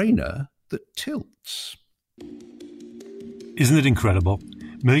 A trainer that tilts. Isn't it incredible?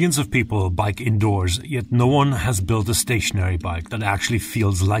 Millions of people bike indoors, yet no one has built a stationary bike that actually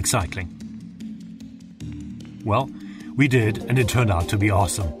feels like cycling. Well, we did, and it turned out to be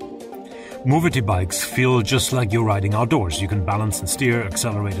awesome. Mobility bikes feel just like you're riding outdoors. You can balance and steer,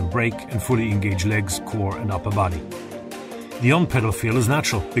 accelerate and brake, and fully engage legs, core, and upper body. The on-pedal feel is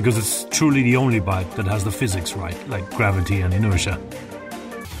natural because it's truly the only bike that has the physics right, like gravity and inertia.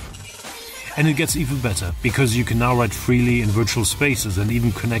 And it gets even better because you can now ride freely in virtual spaces and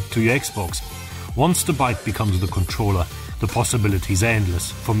even connect to your Xbox. Once the bike becomes the controller, the possibilities are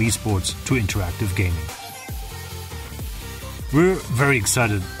endless, from esports to interactive gaming. We're very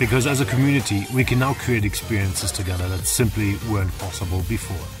excited because as a community, we can now create experiences together that simply weren't possible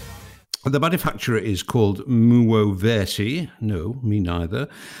before. The manufacturer is called Muoverti. No, me neither.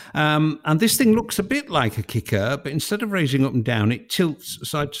 And this thing looks a bit like a Kickr, but instead of raising up and down, it tilts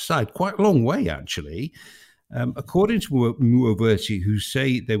side to side, quite a long way, actually. According to Muoverti, who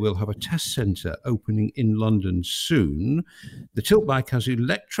say they will have a test centre opening in London soon, the tilt bike has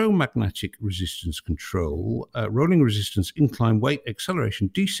electromagnetic resistance control, rolling resistance, incline weight, acceleration,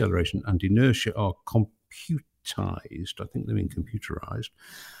 deceleration, and inertia are computerized. I think they mean computerized,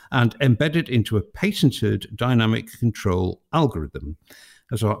 and embedded into a patented dynamic control algorithm.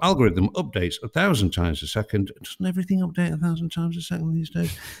 As our algorithm updates 1,000 times a second, doesn't everything update 1,000 times a second these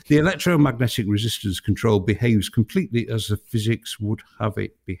days? The electromagnetic resistance control behaves completely as the physics would have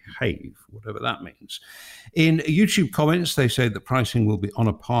it behave, whatever that means. In YouTube comments, they say that pricing will be on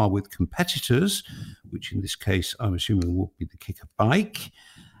a par with competitors, which in this case, I'm assuming will be the Kickr bike.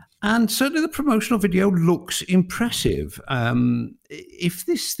 And certainly the promotional video looks impressive. If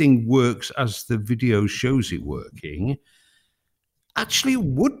this thing works as the video shows it working, actually it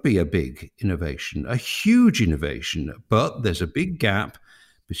would be a big innovation, a huge innovation, but there's a big gap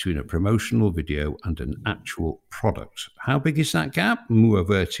between a promotional video and an actual product. How big is that gap?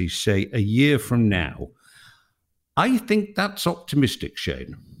 Muoverti say a year from now. I think that's optimistic,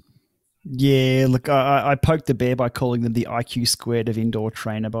 Shane. Yeah, look, I poked the bear by calling them the IQ squared of indoor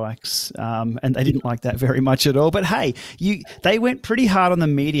trainer bikes, and they didn't like that very much at all. But hey, they went pretty hard on the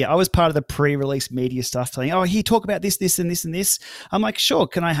media. I was part of the pre-release media stuff saying, oh, here, talk about this, this, and this, and this. I'm like, sure,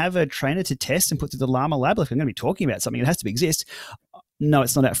 can I have a trainer to test and put through the Llama Lab? Like, I'm going to be talking about something, it has to exist. No,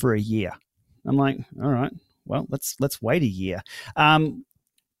 it's not out for a year. I'm like, all right, well, let's wait a year. I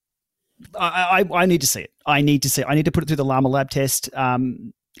need to see it. I need to put it through the Llama Lab test.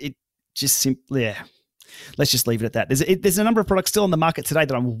 Just simply, yeah. Let's just leave it at that. There's a number of products still on the market today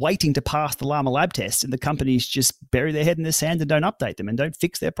that I'm waiting to pass the Llama Lab test, and the companies just bury their head in the sand and don't update them and don't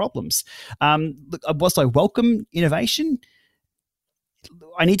fix their problems. Look, whilst I welcome innovation,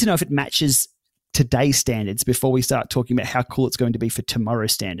 I need to know if it matches today's standards before we start talking about how cool it's going to be for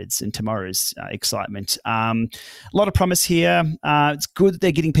tomorrow's standards and tomorrow's excitement. A lot of promise here. It's good that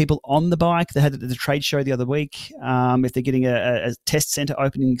they're getting people on the bike. They had it at the trade show the other week. If they're getting a test center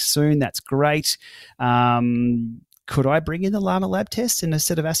opening soon, that's great. Could I bring in the Llama Lab test and a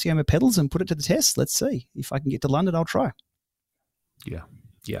set of Asioma pedals and put it to the test? Let's see. If I can get to London, I'll try. Yeah.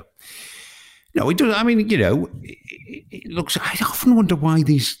 No, it does. I mean, it looks. I often wonder why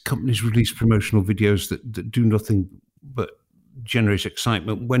these companies release promotional videos that do nothing but generate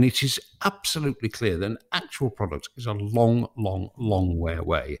excitement when it is absolutely clear that an actual product is a long, long, long way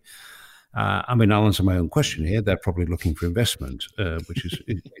away. I'll answer my own question here. They're probably looking for investment, which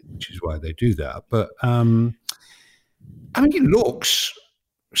is why they do that. But it looks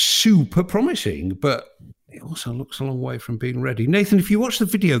super promising, but it also looks a long way from being ready. Nathan, if you watch the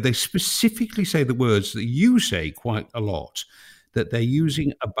video, they specifically say the words that you say quite a lot, that they're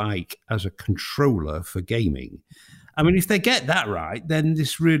using a bike as a controller for gaming. I mean, if they get that right, then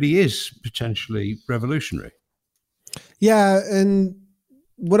this really is potentially revolutionary. Yeah, and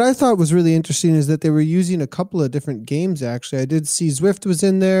what I thought was really interesting is that they were using a couple of different games, actually. I did see Zwift was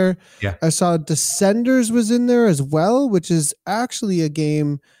in there. Yeah. I saw Descenders was in there as well, which is actually a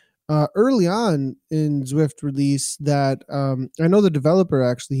game early on in Zwift release that I know the developer,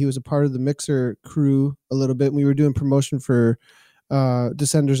 actually. He was a part of the Mixer crew a little bit. We were doing promotion for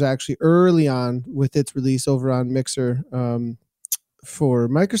Descenders actually early on with its release over on Mixer for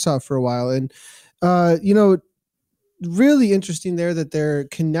Microsoft for a while. And, really interesting there that they're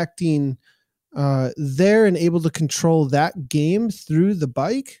connecting there and able to control that game through the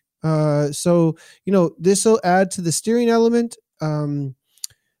bike. So, this will add to the steering element.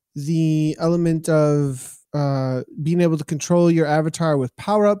 The element of being able to control your avatar with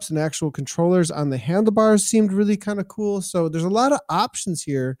power-ups and actual controllers on the handlebars seemed really kind of cool. So there's a lot of options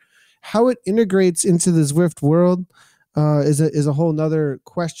here. How it integrates into the Zwift world is a whole nother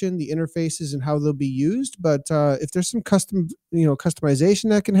question, the interfaces and how they'll be used. But if there's some customization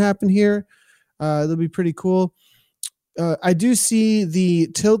that can happen here, that'll be pretty cool. I do see the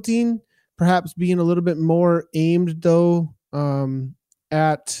tilting perhaps being a little bit more aimed though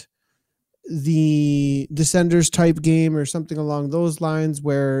at the Descenders type game or something along those lines,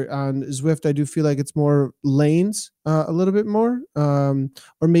 where on Zwift I do feel like it's more lanes a little bit more, or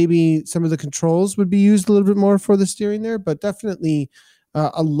maybe some of the controls would be used a little bit more for the steering there, but definitely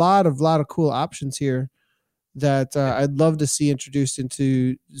a lot of cool options here that I'd love to see introduced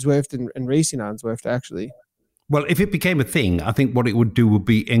into Zwift and racing on Zwift, actually. Well, if it became a thing, I think what it would do would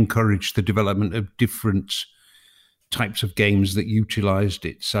be encourage the development of different types of games that utilized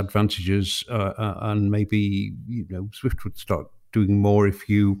its advantages, and maybe Zwift would start doing more if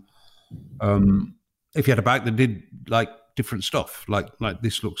you had a bike that did like different stuff, like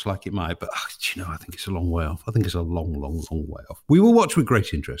this looks like it might. But I think it's a long way off. I think it's a long way off. We will watch with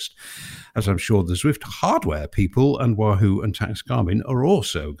great interest, as I'm sure the Zwift hardware people and Wahoo and Tax Garmin are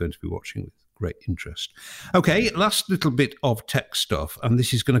also going to be watching with great interest. Okay, last little bit of tech stuff, and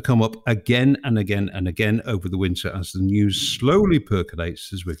this is going to come up again and again and again over the winter as the news slowly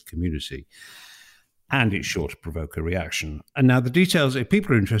percolates the Zwift community, and it's sure to provoke a reaction. And now the details, if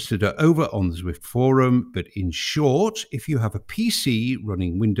people are interested, are over on the Zwift forum, but in short, if you have a PC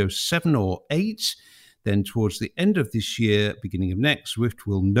running Windows 7 or 8, then towards the end of this year, beginning of next, Zwift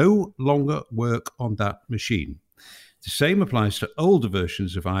will no longer work on that machine. The same applies to older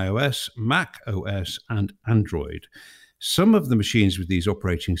versions of iOS, Mac OS, and Android. Some of the machines with these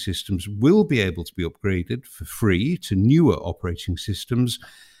operating systems will be able to be upgraded for free to newer operating systems,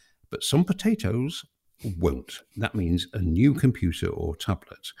 but some potatoes won't. That means a new computer or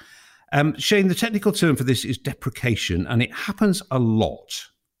tablet. Shane, the technical term for this is deprecation, and it happens a lot.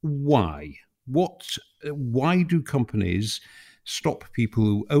 Why? Why do companies stop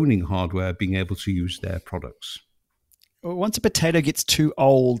people owning hardware being able to use their products? Once a potato gets too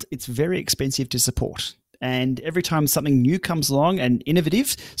old, it's very expensive to support. And every time something new comes along and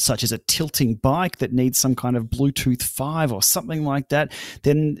innovative, such as a tilting bike that needs some kind of Bluetooth 5 or something like that,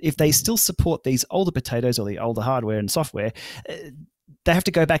 then if they still support these older potatoes or the older hardware and software, they have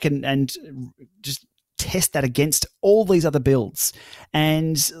to go back and just test that against all these other builds.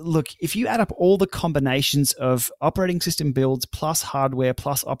 And look, if you add up all the combinations of operating system builds plus hardware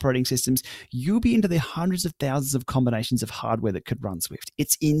plus operating systems, you'll be into the hundreds of thousands of combinations of hardware that could run Zwift.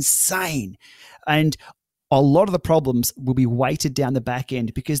 It's insane. And a lot of the problems will be weighted down the back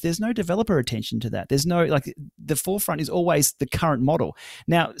end because there's no developer attention to that. There's no, like, the forefront is always the current model.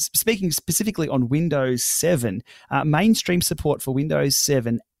 Now, speaking specifically on Windows 7, mainstream support for Windows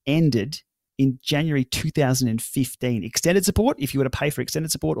 7 ended in January 2015. Extended support, if you were to pay for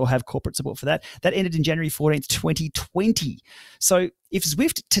extended support or have corporate support for that ended in January 14th, 2020. So if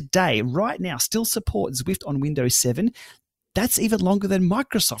Zwift today, right now, still supports Zwift on Windows 7, that's even longer than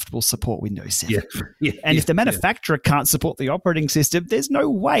Microsoft will support Windows 7. And if the manufacturer can't support the operating system, there's no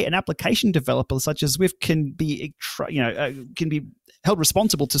way an application developer such as Zwift can be held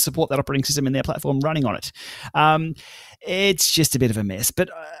responsible to support that operating system and their platform running on it. It's just a bit of a mess. But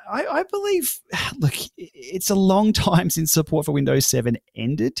I believe, look, it's a long time since support for Windows 7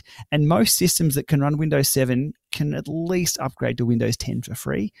 ended, and most systems that can run Windows 7 can at least upgrade to Windows 10 for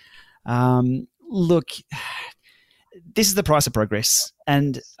free. Look, this is the price of progress.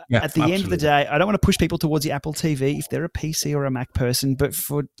 And at the end of the day, I don't want to push people towards the Apple TV if they're a PC or a Mac person, but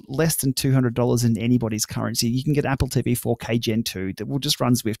for less than $200 in anybody's currency, you can get Apple TV 4K Gen 2 that will just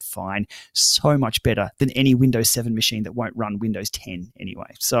run Zwift fine, so much better than any Windows 7 machine that won't run Windows 10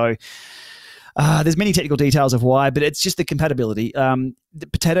 anyway. So there's many technical details of why, but it's just the compatibility. The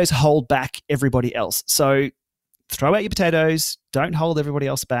potatoes hold back everybody else. So throw out your potatoes, don't hold everybody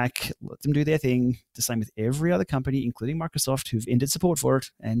else back, let them do their thing. The same with every other company, including Microsoft, who've ended support for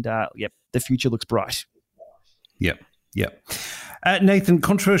it. And the future looks bright. Yep. Nathan,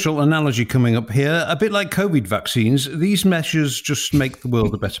 controversial analogy coming up here. A bit like COVID vaccines, these measures just make the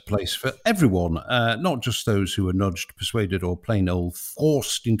world a better place for everyone, not just those who are nudged, persuaded, or plain old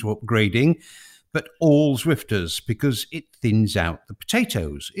forced into upgrading, but all Zwifters, because it thins out the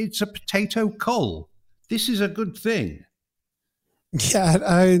potatoes. It's a potato cull. This is a good thing.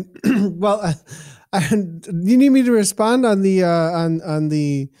 Yeah, you need me to respond on the on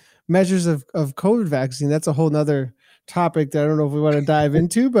the measures of COVID vaccine. That's a whole nother topic that I don't know if we want to dive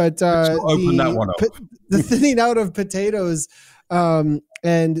into, but open that one up. The thinning out of potatoes and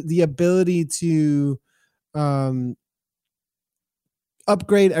the ability to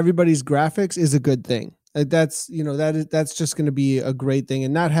upgrade everybody's graphics is a good thing. That's just going to be a great thing,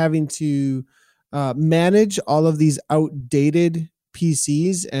 and not having to manage all of these outdated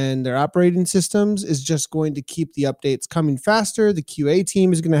PCs and their operating systems is just going to keep the updates coming faster. The QA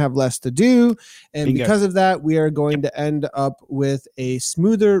team is going to have less to do. And because of that, we are going to end up with a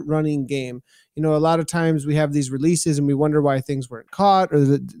smoother running game. A lot of times we have these releases and we wonder why things weren't caught, or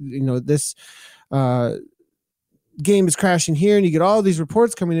this game is crashing here, and you get all these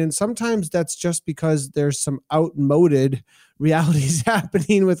reports coming in. Sometimes that's just because there's some outmoded realities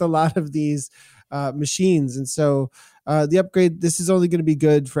happening with a lot of these machines. And so the upgrade, this is only going to be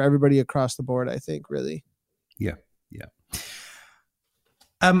good for everybody across the board, I think, really. Yeah.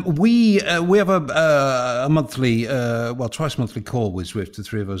 We have a monthly, twice monthly call with Zwift, the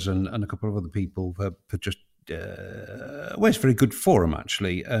three of us and a couple of other people for just, it's a very good forum,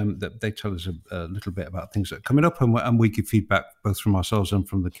 actually. That they tell us a little bit about things that are coming up, and we give feedback both from ourselves and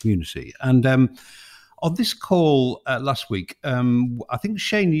from the community. And on this call last week, I think,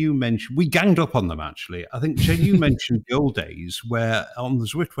 Shane, you mentioned, we ganged up on them, actually. I think, Shane, you mentioned the old days where on the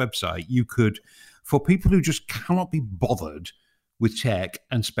Zwift website, you could, for people who just cannot be bothered with tech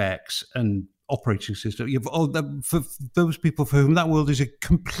and specs and operating system, for those people for whom that world is a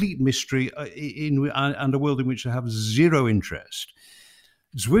complete mystery and a world in which they have zero interest,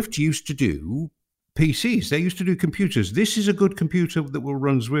 Zwift used to do PCs. They used to do computers. This is a good computer that will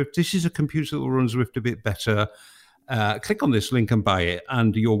run Zwift. This is a computer that will run Zwift a bit better. Click on this link and buy it,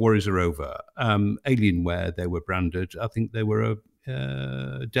 and your worries are over. Alienware, they were branded. I think they were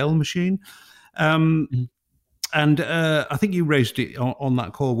a Dell machine. And I think you raised it on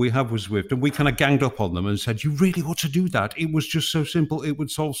that call we have with Zwift, and we kind of ganged up on them and said, you really want to do that? It was just so simple. It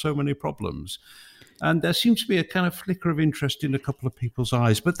would solve so many problems. And there seems to be a kind of flicker of interest in a couple of people's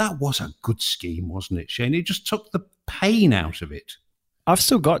eyes. But that was a good scheme, wasn't it, Shane? It just took the pain out of it. I've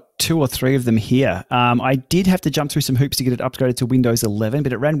still got 2 or 3 of them here. I did have to jump through some hoops to get it upgraded to Windows 11,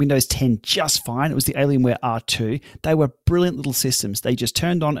 but it ran Windows 10 just fine. It was the Alienware R2. They were brilliant little systems. They just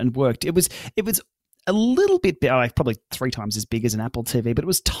turned on and worked. It was a little bit big, probably 3 times as big as an Apple TV, but it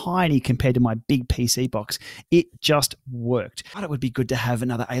was tiny compared to my big PC box. It just worked. But it would be good to have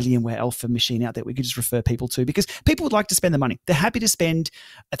another Alienware Alpha machine out there we could just refer people to, because people would like to spend the money. They're happy to spend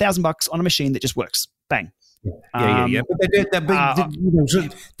 $1,000 on a machine that just works. Bang. Yeah. But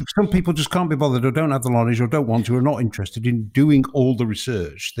some people just can't be bothered, or don't have the knowledge, or don't want to, or not interested in doing all the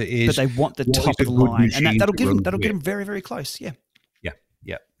research that is. But they want the top of the line, and that'll give them very, very close. Yeah.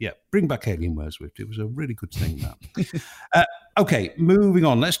 Yeah. Bring back Alienware Zwift. It was a really good thing, that. Okay, moving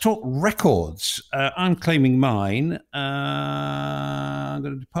on. Let's talk records. I'm claiming mine. I'm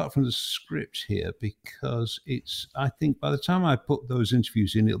going to depart from the script here because I think by the time I put those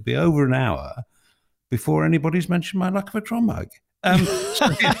interviews in, it'll be over an hour before anybody's mentioned my lack of a drum bag.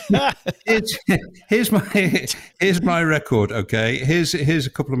 So here's my record, okay? Here's a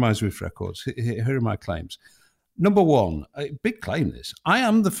couple of my Zwift records. Here are my claims. Number one, a big claim this. I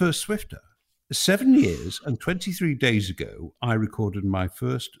am the first Zwifter. 7 years and 23 days ago, I recorded my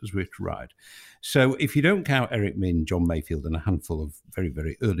first Zwift ride. So if you don't count Eric Min, John Mayfield, and a handful of very,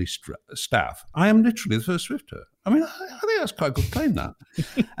 very early staff, I am literally the first Zwifter. I mean, I think that's quite a good claim, that.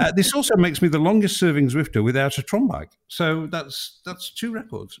 This also makes me the longest-serving Zwifter without a trom bag. So that's 2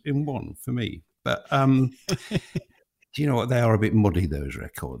 records in one for me. But do you know what? They are a bit muddy, those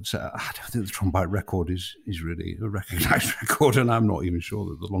records. I don't think the trom bag record is really a recognised record, and I'm not even sure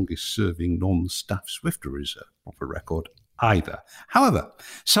that the longest-serving non-staff Zwifter is a proper record either. However,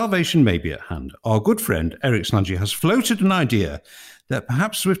 salvation may be at hand. Our good friend Eric Schlange has floated an idea that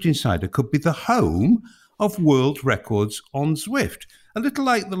perhaps Zwift Insider could be the home of world records on Zwift. A little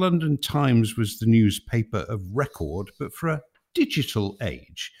like the London Times was the newspaper of record, but for a digital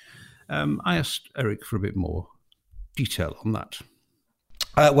age. I asked Eric for a bit more detail on that.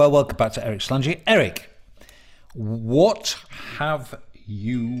 Well, welcome back to Eric Schlange. Eric, what have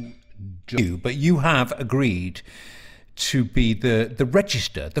you done? But you have agreed to be the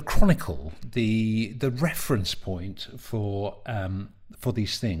register, the chronicle, the reference point for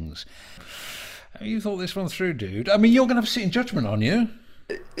these things. You thought this one through, dude. I mean, you're going to have a sitting judgment on you.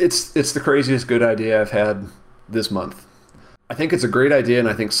 It's the craziest good idea I've had this month. I think it's a great idea, and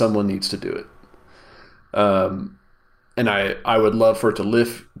I think someone needs to do it. And I would love for it to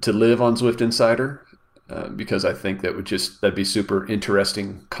live on Zwift Insider because I think that'd be super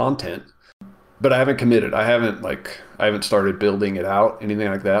interesting content. But I haven't committed. I haven't started building it out, anything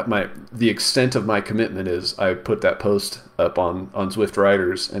like that. The extent of my commitment is I put that post up on Zwift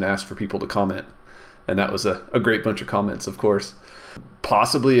Riders and asked for people to comment. And that was a great bunch of comments, of course.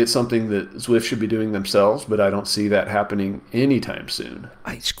 Possibly it's something that Zwift should be doing themselves, but I don't see that happening anytime soon.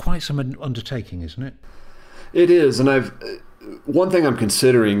 It's quite some undertaking, isn't it? It is, and one thing I'm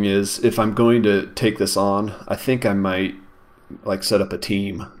considering is if I'm going to take this on, I think I might set up a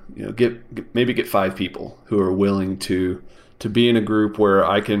team. Get 5 people who are willing to be in a group where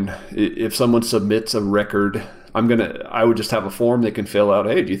I can, if someone submits a record, I would just have a form they can fill out.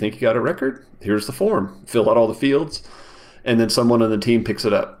 Hey, do you think you got a record? Here's the form. Fill out all the fields, and then someone on the team picks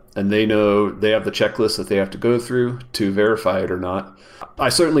it up, and they know they have the checklist that they have to go through to verify it or not. I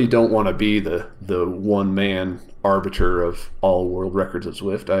certainly don't want to be the one-man arbiter of all world records at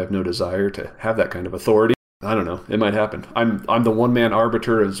Zwift. I have no desire to have that kind of authority. I don't know. It might happen. I'm the one-man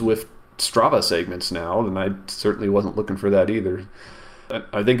arbiter of Zwift Strava segments now, and I certainly wasn't looking for that either.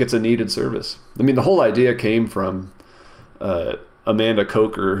 I think it's a needed service. I mean, the whole idea came from Amanda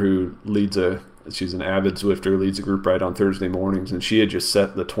Coker, who she's an avid Zwifter, leads a group ride on Thursday mornings, and she had just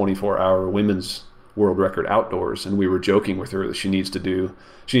set the 24-hour women's world record outdoors, and we were joking with her that she needs to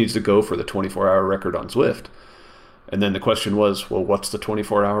go for the 24-hour record on Zwift. And then the question was, well, what's the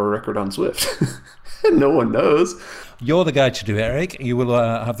 24-hour record on Zwift? And no one knows. You're the guy to do it, Eric. You will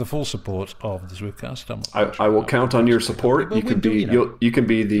have the full support of the Zwiftcast. I will count on your support. You can be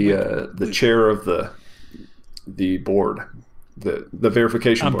the chair of the board, the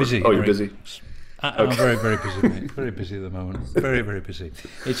verification board. I'm busy. Oh, you're busy. I'm very, very busy, mate. Very busy at the moment. Very, very busy.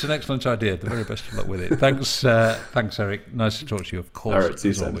 It's an excellent idea. The very best of luck with it. Thanks, Eric. Nice to talk to you, of course, all right,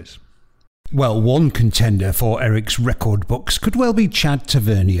 see you always. Well, one contender for Eric's record books could well be Chad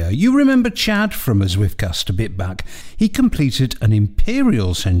Tavernia. You remember Chad from a Zwiftcast a bit back. He completed an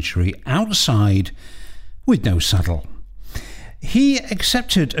imperial century outside with no saddle. He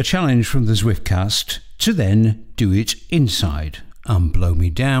accepted a challenge from the Zwiftcast to then do it inside. And blow me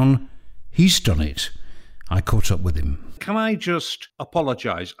down, he's done it. I caught up with him. Can I just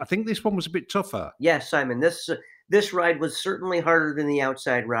apologise? I think this one was a bit tougher. Yes, Simon. This ride was certainly harder than the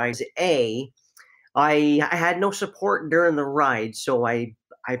outside rides. I had no support during the ride, so I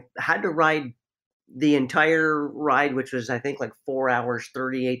had to ride the entire ride, which was I think like 4 hours,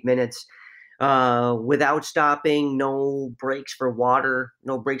 38 minutes, without stopping, no breaks for water,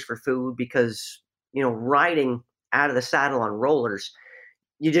 no breaks for food, because riding out of the saddle on rollers,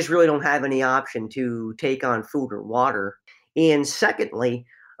 you just really don't have any option to take on food or water. And secondly,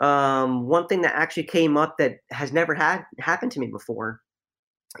 one thing that actually came up that has never happened to me before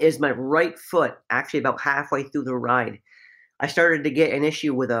is my right foot. Actually, about halfway through the ride, I started to get an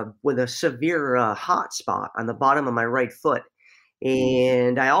issue with a severe hot spot on the bottom of my right foot,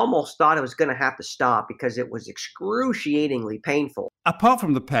 And I almost thought I was going to have to stop because it was excruciatingly painful. Apart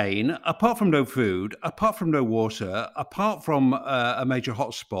from the pain, apart from no food, apart from no water, apart from a major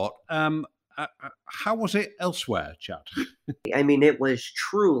hotspot, how was it elsewhere, Chad? I mean, it was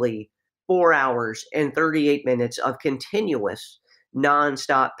truly 4 hours and 38 minutes of continuous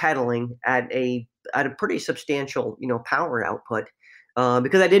nonstop pedaling at a pretty substantial, power output,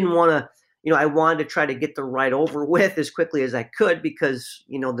 because I didn't want to, I wanted to try to get the ride over with as quickly as I could, because,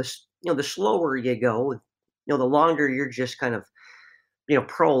 the slower you go, the longer you're just kind of,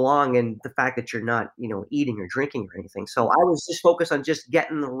 prolonging the fact that you're not, eating or drinking or anything. So I was just focused on just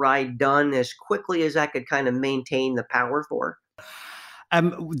getting the ride done as quickly as I could kind of maintain the power for.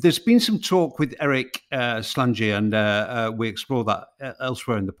 There's been some talk with Eric Schlange, and we explore that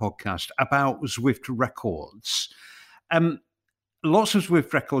elsewhere in the podcast, about Zwift records. Lots of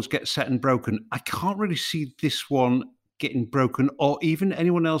Zwift records get set and broken. I can't really see this one getting broken, or even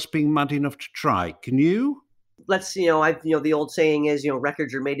anyone else being mad enough to try. Can you? The old saying is,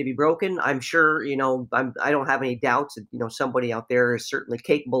 records are made to be broken. I'm sure, I don't have any doubts that, somebody out there is certainly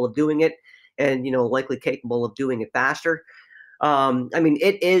capable of doing it, and, likely capable of doing it faster. I mean,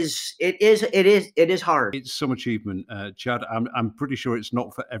 it is hard. It's some achievement, Chad. I'm pretty sure it's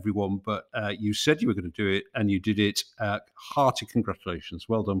not for everyone, but you said you were going to do it, and you did it. Hearty congratulations.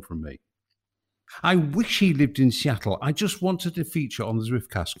 Well done from me. I wish he lived in Seattle. I just wanted a feature on the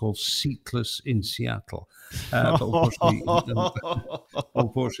Zwiftcast called Seatless in Seattle. But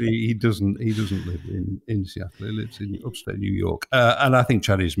unfortunately, he doesn't live in Seattle. He lives in upstate New York. And I think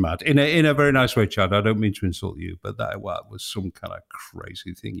Chad is mad. In a very nice way, Chad. I don't mean to insult you, but that was some kind of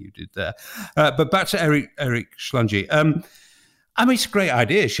crazy thing you did there. But back to Eric Schlange. I mean, it's a great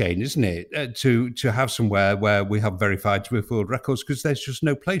idea, Shane, isn't it? To have somewhere where we have verified Zwift World Records, because there's just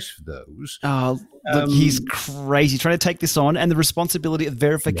no place for those. Oh, look, he's crazy trying to take this on, and the responsibility of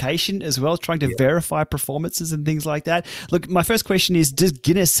verification as well, trying to verify performances and things like that. Look, my first question is, does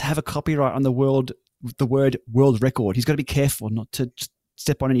Guinness have a copyright on the word world record? He's got to be careful not to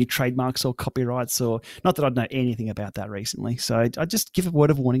step on any trademarks or copyrights, or not that I'd know anything about that recently. So I just give a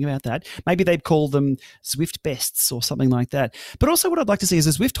word of warning about that. Maybe they'd call them Zwift Bests or something like that. But also what I'd like to see is a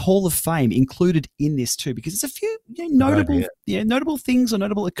Zwift Hall of Fame included in this too, because there's a few notable things or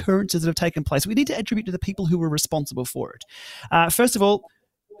notable occurrences that have taken place. We need to attribute to the people who were responsible for it. First of all,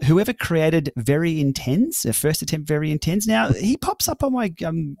 whoever created Very Intense, first attempt Very Intense. Now, he pops up on my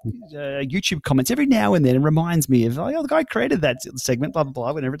YouTube comments every now and then and reminds me of, the guy created that segment, blah, blah,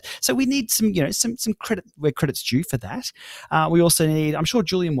 blah, whatever. So we need some credit where credit's due for that. We also need, I'm sure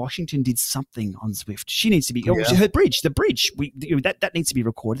Julian Washington did something on Zwift. She needs to be, the bridge, that needs to be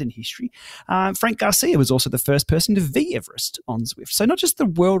recorded in history. Frank Garcia was also the first person to V Everest on Zwift. So not just the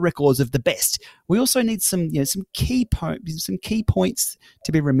world records of the best, we also need some key points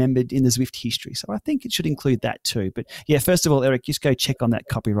to be remembered in the Zwift history. So I think it should include that too. But yeah, first of all, Eric, just go check on that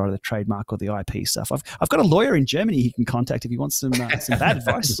copyright or the trademark or the IP stuff. I've got a lawyer in Germany he can contact if he wants some bad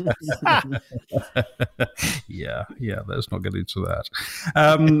advice. Yeah, let's not get into that.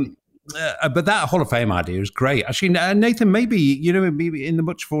 But that Hall of Fame idea is great. Actually, Nathan, maybe in the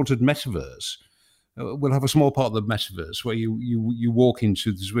much vaunted metaverse, we'll have a small part of the metaverse where you walk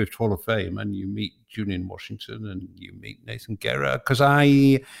into the Zwift Hall of Fame and you meet Julian Washington and you meet Nathan Guerra, because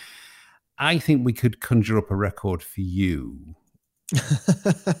I think we could conjure up a record for you.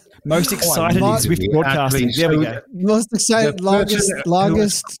 Most excited in Zwift broadcasting. There we go. Most excited,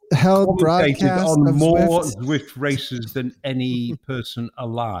 longest held broadcast on of more Zwift. Zwift races than any person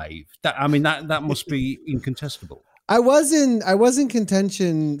alive. That must be incontestable. I was in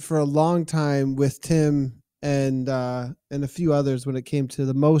contention for a long time with Tim and a few others when it came to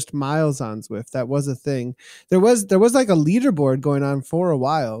the most miles on Zwift. That was a thing. There was like a leaderboard going on for a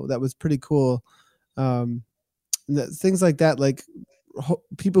while. That was pretty cool. Things like that, like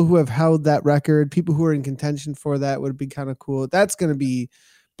people who have held that record, people who are in contention for that would be kind of cool. That's going to be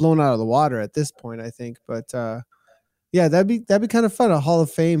blown out of the water at this point, I think. But yeah, that'd be kind of fun. A Hall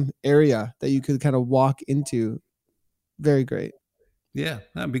of Fame area that you could kind of walk into. Very great. Yeah,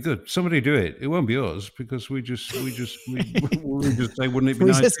 that'd be good. Somebody do it. It won't be us, because we just say, wouldn't it be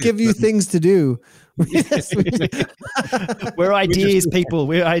we nice? Just give you things to do. We're ideas people.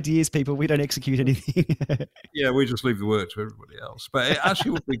 We don't execute anything. Yeah, we just leave the work to everybody else. But it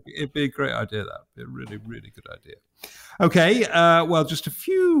actually it'd be a great idea. That'd be a really, really good idea. Okay, well, just a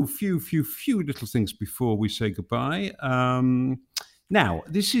few little things before we say goodbye. Now,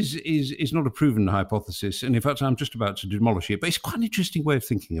 this is not a proven hypothesis, and in fact, I'm just about to demolish it, but it's quite an interesting way of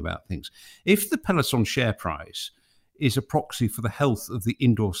thinking about things. If the Peloton share price is a proxy for the health of the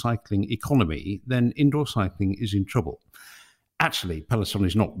indoor cycling economy, then indoor cycling is in trouble. actually, Peloton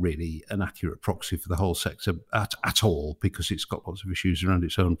is not really an accurate proxy for the whole sector at all, because it's got lots of issues around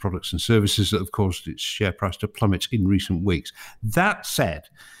its own products and services that have caused its share price to plummet in recent weeks. That said,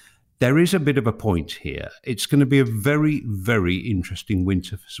 there is a bit of a point here. It's going to be a very, very interesting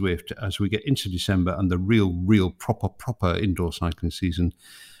winter for Zwift as we get into December and the real, proper indoor cycling season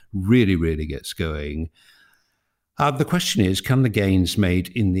really gets going. The question is, can the gains made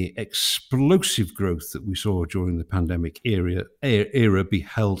in the explosive growth that we saw during the pandemic era be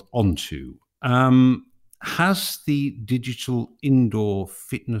held onto? Has the digital indoor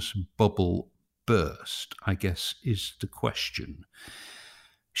fitness bubble burst, I guess, is the question.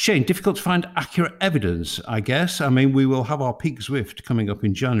 Shane, difficult to find accurate evidence, I guess. I mean, we will have our peak Zwift coming up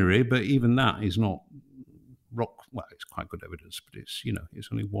in January, but even that is not well, it's quite good evidence, but it's, it's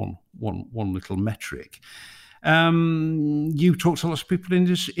only one little metric. You talk to lots of people in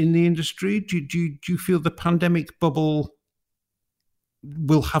the industry. Do you feel the pandemic bubble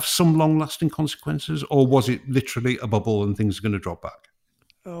will have some long-lasting consequences, or was it literally a bubble and things are going to drop back?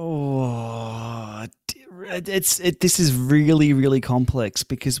 Oh, this is really complex,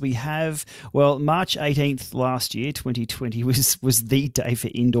 because we have, March 18th last year, 2020, was the day for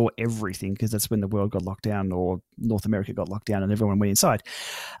indoor everything, because that's when the world got locked down, or North America got locked down and everyone went inside.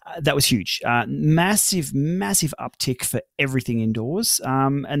 That was huge. Massive uptick for everything indoors.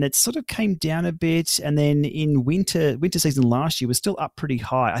 And it sort of came down a bit. And then in winter season last year was still up pretty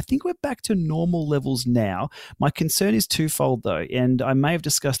high. I think we're back to normal levels now. My concern is twofold, though, and I may have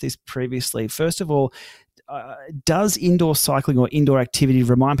discussed this previously. First of all, does indoor cycling or indoor activity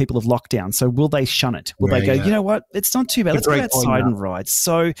remind people of lockdown? So will they shun it? Will they go, you know what, it's not too bad, let's go outside and ride?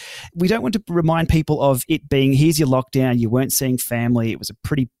 So we don't want to remind people of it being, here's your lockdown, you weren't seeing family, it was a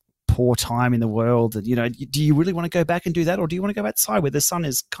pretty poor time in the world. And, do you really want to go back and do that? Or do you want to go outside where the sun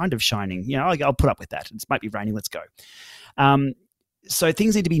is kind of shining? I'll put up with that. It might be raining, let's go. So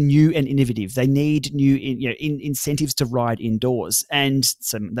things need to be new and innovative. They need new incentives to ride indoors. And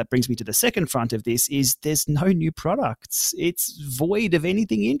so that brings me to the second front of this is there's no new products. It's void of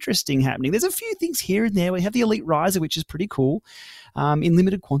anything interesting happening. There's a few things here and there. We have the Elite Riser, which is pretty cool, in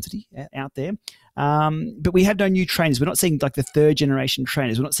limited quantity out there. But we have no new trainers. We're not seeing like the third generation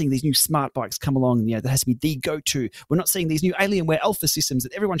trainers. We're not seeing these new smart bikes come along, that has to be the go-to. We're not seeing these new Alienware Alpha systems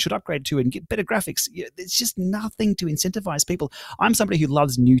that everyone should upgrade to and get better graphics. There's just nothing to incentivize people. I'm somebody who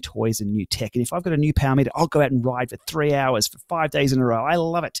loves new toys and new tech. And if I've got a new power meter, I'll go out and ride for 3 hours for 5 days in a row. I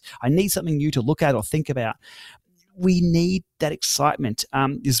love it. I need something new to look at or think about. We need that excitement.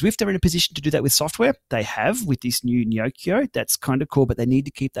 Is Zwift in a position to do that with software? They have with this new Neokyo. That's kind of cool, but they need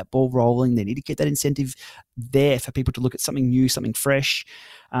to keep that ball rolling. They need to get that incentive there for people to look at something new, something fresh.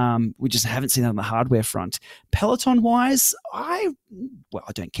 We just haven't seen that on the hardware front. Peloton-wise, I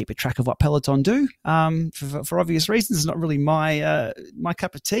don't keep a track of what Peloton do for obvious reasons. It's not really my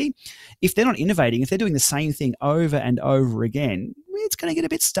cup of tea. If they're not innovating, if they're doing the same thing over and over again, it's going to get a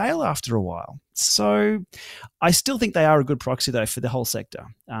bit stale after a while. So I still think they are a good proxy, though, for the whole sector,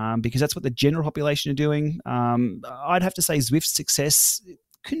 because that's what the general population are doing. I'd have to say Zwift's success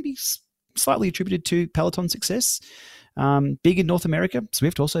can be slightly attributed to Peloton's success. Big in North America.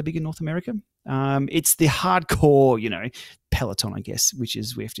 Zwift also big in North America. It's the hardcore, Peloton, I guess, which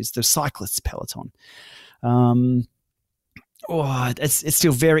is Zwift. It's the cyclists' Peloton. It's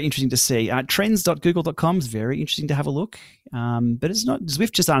still very interesting to see. Trends.google.com is very interesting to have a look. But it's not,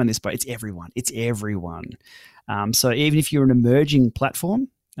 Zwift just aren't in this boat. It's everyone. So even if you're an emerging platform,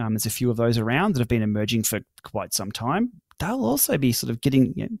 there's a few of those around that have been emerging for quite some time. They'll also be sort of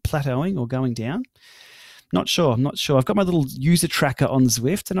getting plateauing or going down. Not sure. I've got my little user tracker on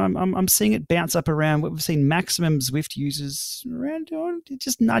Zwift, and I'm seeing it bounce up around. We've seen maximum Zwift users around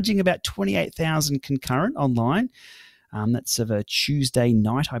just nudging about 28,000 concurrent online. That's of a Tuesday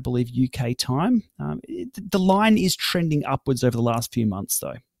night, I believe, UK time. The line is trending upwards over the last few months,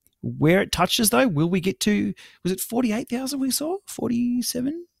 though. Where it touches, though, will we get to? Was it 48,000 we saw?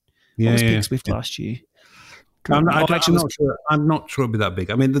 47? What was peak Zwift last year? I'm not sure it'll be that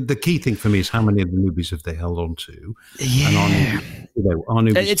big. I mean, the key thing for me is how many of the newbies have they held on to? Yeah.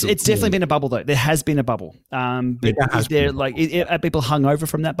 And it's definitely been a bubble, though. There has been a bubble. But is there are people hung over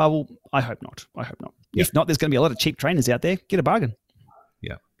from that bubble? I hope not. Yeah. If not, there's going to be a lot of cheap trainers out there. Get a bargain.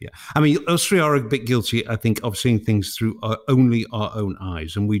 Yeah. I mean, us three are a bit guilty, I think, of seeing things through only our own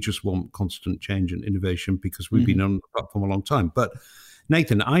eyes, and we just want constant change and innovation because we've been on the platform a long time. But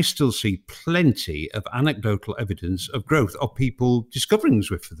Nathan, I still see plenty of anecdotal evidence of growth of people discovering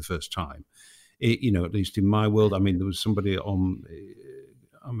Zwift for the first time. At least in my world, I mean, there was somebody I'm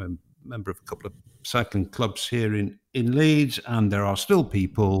a member of a couple of cycling clubs here in Leeds, and there are still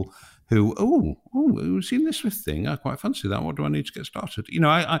people we've seen this Zwift thing. I quite fancy that. What do I need to get started? You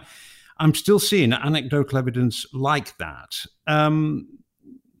know, I'm still seeing anecdotal evidence like that. Are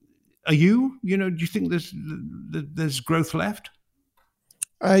you? You know, do you think there's growth left?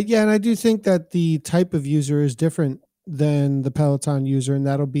 Yeah, and I do think that the type of user is different than the Peloton user, and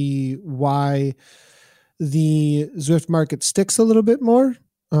that'll be why the Zwift market sticks a little bit more.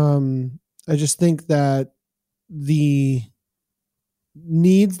 I just think that the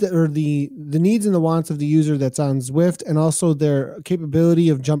needs the needs and the wants of the user that's on Zwift, and also their capability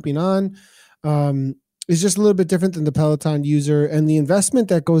of jumping on, is just a little bit different than the Peloton user. And the investment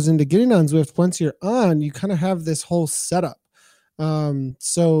that goes into getting on Zwift, once you're on, you kind of have this whole setup.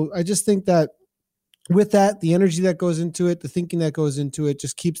 So I just think that with that, the energy that goes into it, the thinking that goes into it,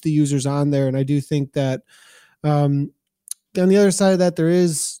 just keeps the users on there. And I do think that on the other side of that, there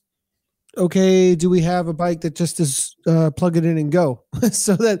is, okay, do we have a bike that just is plug it in and go?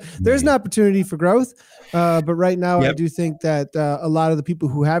 So that there's an opportunity for growth. But right now, I do think that a lot of the people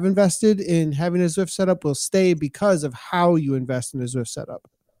who have invested in having a Zwift setup will stay because of how you invest in a Zwift setup.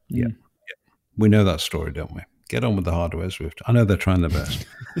 Yeah. We know that story, don't we? Get on with the hardware, Zwift. I know they're trying their best.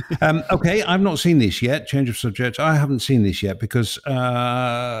 Okay, I've not seen this yet. Change of subject. I haven't seen this yet because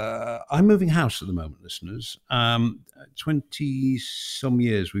I'm moving house at the moment, listeners. 20-some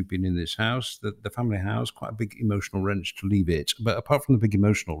years we've been in this house, the family house, quite a big emotional wrench to leave it. But apart from the big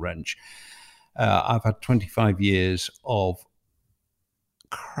emotional wrench, I've had 25 years of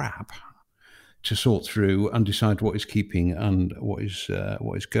crap to sort through and decide what is keeping and what is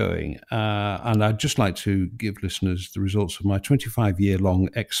going. And I'd just like to give listeners the results of my 25-year-long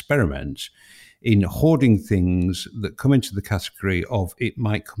experiment in hoarding things that come into the category of it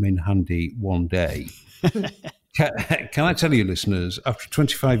might come in handy one day. Can I tell you, listeners, after a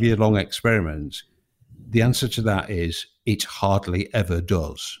 25-year-long experiment, the answer to that is it hardly ever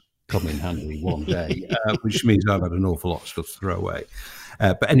does come in handy one day, which means I've had an awful lot of stuff to throw away.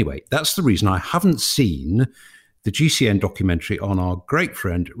 But anyway, that's the reason I haven't seen the GCN documentary on our great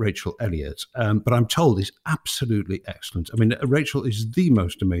friend Rachel Elliott, but I'm told it's absolutely excellent. I mean, Rachel is the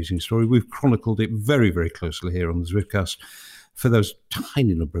most amazing story. We've chronicled it very, very closely here on the Zwiftcast. For those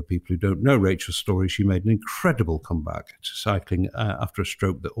tiny number of people who don't know Rachel's story, she made an incredible comeback to cycling after a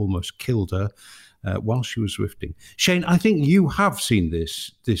stroke that almost killed her while she was Zwifting. Shane, I think you have seen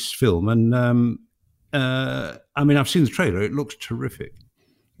this film, and I mean, I've seen the trailer. It looks terrific.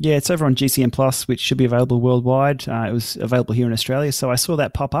 Yeah, it's over on GCN Plus, which should be available worldwide. It was available here in Australia, so I saw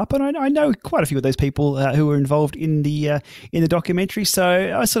that pop up, and I know quite a few of those people who were involved in the documentary.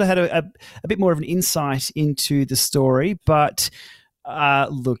 So I sort of had a bit more of an insight into the story. But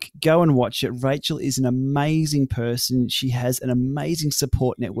look, go and watch it. Rachel is an amazing person. She has an amazing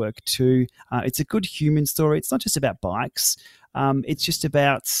support network too. It's a good human story. It's not just about bikes. It's just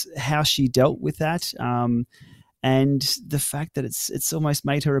about how she dealt with that. And the fact that it's almost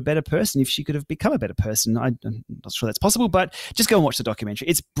made her a better person if she could have become a better person. I'm not sure that's possible, but just go and watch the documentary.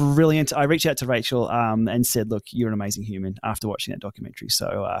 It's brilliant. I reached out to Rachel and said, look, you're an amazing human after watching that documentary.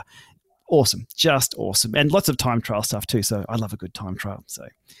 So awesome, just awesome. And lots of time trial stuff too. So I love a good time trial. So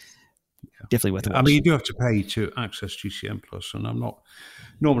definitely worth it. I mean, you do have to pay to access GCN Plus, and I'm not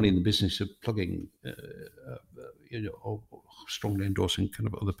normally in the business of plugging or strongly endorsing kind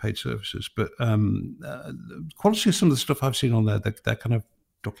of other paid services, but the quality of some of the stuff I've seen on there, that kind of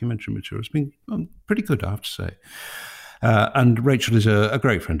documentary material has been pretty good, I have to say. And Rachel is a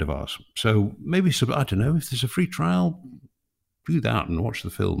great friend of ours, so maybe I don't know if there's a free trial, do that and watch the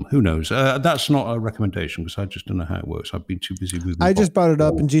film. Who knows? That's not a recommendation because I just don't know how it works. I've been too busy with. I just brought it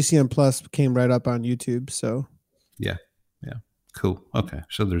up, and GCN Plus came right up on YouTube. So yeah. Cool. Okay,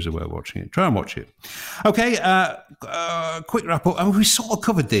 so there's a way of watching it. Try and watch it. Okay, quick wrap up. I mean, we sort of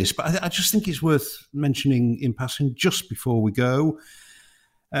covered this, but I just think it's worth mentioning in passing just before we go.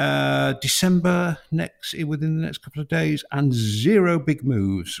 December within the next couple of days, and 0 big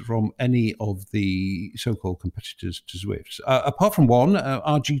moves from any of the so-called competitors to Zwift. Apart from one,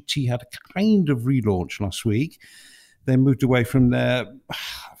 RGT had a kind of relaunch last week. They moved away from their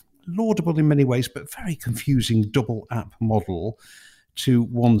laudable in many ways, but very confusing double app model to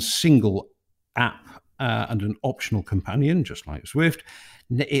one single app and an optional companion, just like Zwift.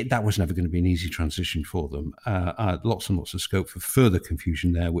 That was never going to be an easy transition for them. Lots and lots of scope for further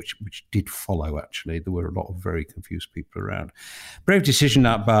confusion there, which did follow, actually. There were a lot of very confused people around. Brave decision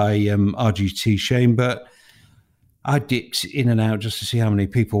that by RGT, Shane, but I dipped in and out just to see how many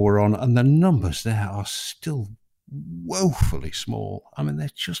people were on, and the numbers there are still woefully small. I mean,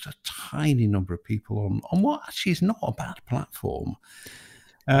 there's just a tiny number of people on what actually is not a bad platform.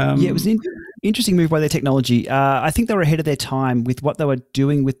 It was an interesting move by their technology. I think they were ahead of their time with what they were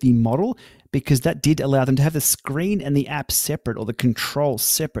doing with the model, because that did allow them to have the screen and the app separate, or the control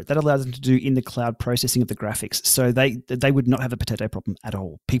separate. That allowed them to do in the cloud processing of the graphics. So they would not have a potato problem at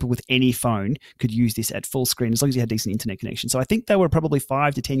all. People with any phone could use this at full screen as long as you had decent internet connection. So I think they were probably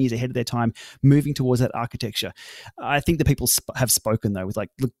 5 to 10 years ahead of their time moving towards that architecture. I think the people have spoken though with like,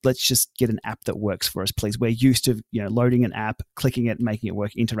 look, let's just get an app that works for us, please. We're used to loading an app, clicking it, making it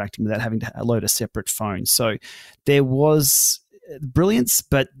work, interacting without having to load a separate phone. So there was brilliance,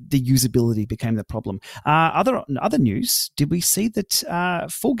 but the usability became the problem. Other news, did we see that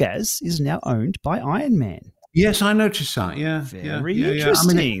Full Gas is now owned by Iron Man? Yes, I noticed that. Yeah, very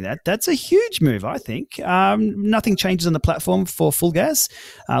interesting. That's a huge move, I think. Nothing changes on the platform for Full Gas,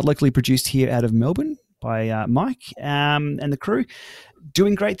 locally produced here out of Melbourne by Mike and the crew,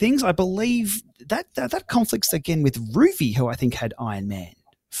 doing great things. I believe that conflicts again with Roovy, who I think had Iron Man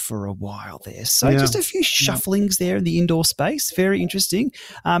for a while there. So just a few shufflings there in the indoor space. Very interesting.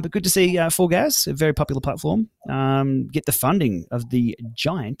 But good to see Full Gas, a very popular platform, get the funding of the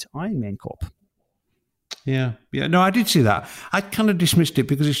giant Iron Man Corp. Yeah. No, I did see that. I kind of dismissed it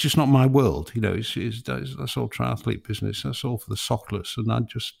because it's just not my world. That's all triathlete business. That's all for the sockless. And I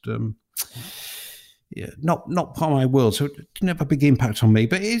just, not part of my world. So it didn't have a big impact on me.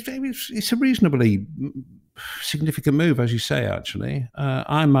 But it's a reasonably significant move, as you say. Actually,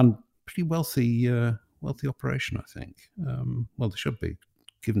 Iron Man, pretty wealthy operation, I think. Well, they should be,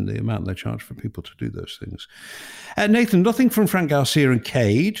 given the amount they charge for people to do those things. Nathan, nothing from Frank Garcia and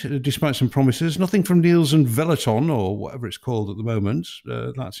Cade, despite some promises. Nothing from Niels and Veloton, or whatever it's called at the moment.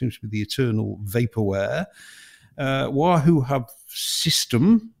 That seems to be the eternal vaporware. Wahoo have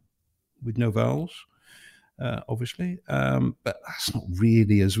System with no vowels. Obviously, but that's not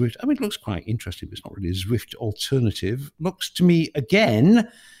really a Zwift. I mean, it looks quite interesting, but it's not really a Zwift alternative. Looks to me, again,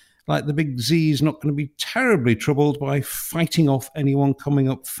 like the big Z is not going to be terribly troubled by fighting off anyone coming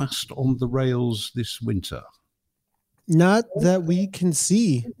up fast on the rails this winter. Not that we can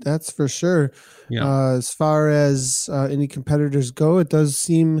see, that's for sure. Yeah. As far as any competitors go, it does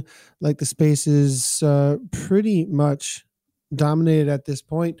seem like the space is pretty much dominated at this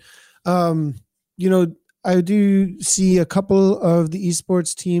point. I do see a couple of the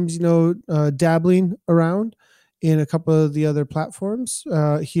esports teams, dabbling around in a couple of the other platforms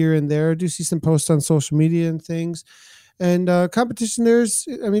here and there. I do see some posts on social media and things. And competition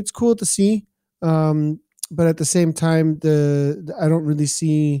it's cool to see. But at the same time, I don't really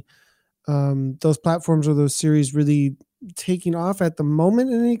see those platforms or those series really taking off at the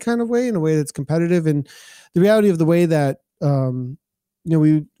moment in any kind of way, in a way that's competitive. And the reality of the way that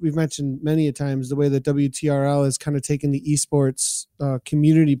we've mentioned many a times the way that WTRL has kind of taken the esports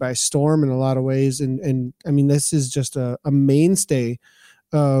community by storm in a lot of ways. And I mean, this is just a mainstay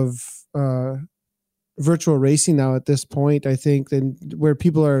of virtual racing now at this point, I think, then where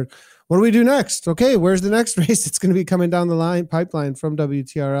people are, what do we do next? Okay, where's the next race? It's going to be coming down the pipeline from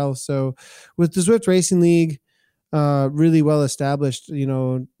WTRL. So with the Zwift Racing League, really well established,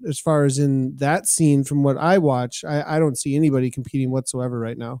 as far as in that scene, from what I watch, I don't see anybody competing whatsoever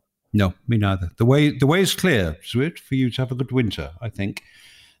right now. No, me neither. The way is clear, Zwift, for you to have a good winter, I think.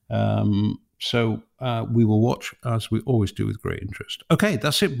 So we will watch, as we always do, with great interest. Okay,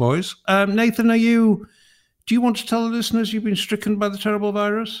 that's it, boys. Nathan, do you want to tell the listeners you've been stricken by the terrible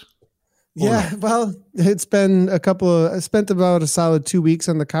virus? Yeah, well, it's been I spent about a solid 2 weeks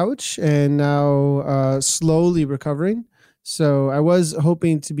on the couch and now slowly recovering. So I was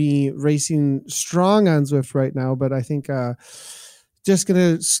hoping to be racing strong on Zwift right now, but I think just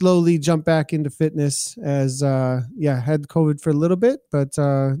going to slowly jump back into fitness as, had COVID for a little bit, but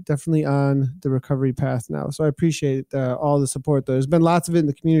definitely on the recovery path now. So I appreciate all the support. There's been lots of it in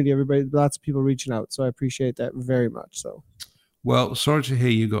the community, lots of people reaching out. So I appreciate that very much. So. Well, sorry to hear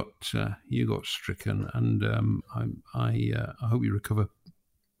you got stricken, and I hope you recover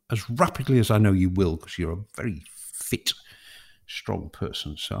as rapidly as I know you will, because you're a very fit, strong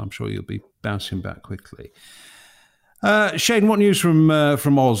person. So I'm sure you'll be bouncing back quickly. Shane, what news from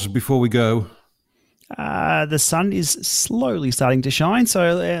Oz before we go? The sun is slowly starting to shine,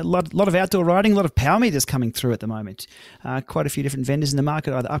 so a lot of outdoor riding, a lot of power meters coming through at the moment. Quite a few different vendors in the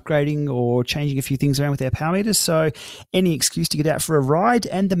market either upgrading or changing a few things around with their power meters, so any excuse to get out for a ride.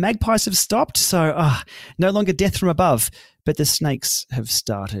 And the magpies have stopped, so no longer death from above, but the snakes have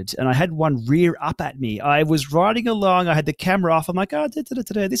started. And I had one rear up at me. I was riding along, I had the camera off, I'm like,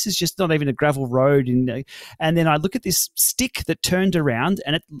 this is just not even a gravel road. And then I look at this stick that turned around,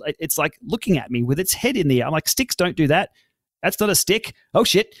 and it's like looking at me with its head in the air. I'm like, sticks don't do that. that's not a stick. Oh,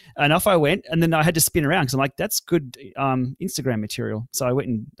 shit. And off I went. And then I had to spin around because I'm like, that's good Instagram material. So I went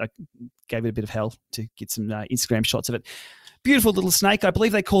and I gave it a bit of hell to get some Instagram shots of it. Beautiful little snake. I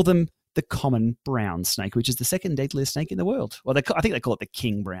believe they call them the common brown snake, which is the second deadliest snake in the world. Well, I think they call it the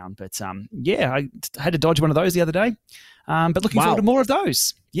king brown. But I had to dodge one of those the other day. But looking forward to more of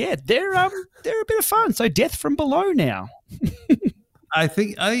those. Yeah, they're a bit of fun. So death from below now. I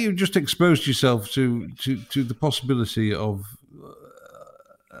think you've just exposed yourself to the possibility of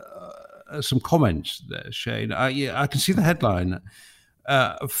some comments there, Shane. I can see the headline.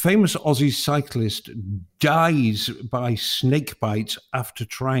 A famous Aussie cyclist dies by snake bite after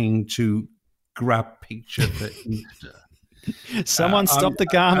trying to grab picture for Insta. Someone stop the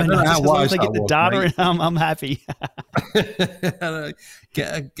Garmin. As long as I get the data in, I'm happy.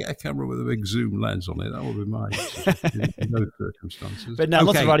 Get a camera with a big zoom lens on it. That would be mine in those circumstances. But no,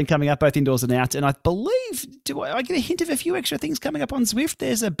 lots of riding coming up, both indoors and out. And I believe, I get a hint of a few extra things coming up on Zwift?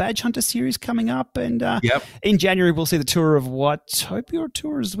 There's a Badge Hunter series coming up. And in January, we'll see the tour of Watopia or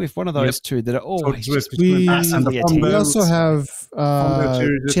Tour of Zwift, one of those two that are always we also have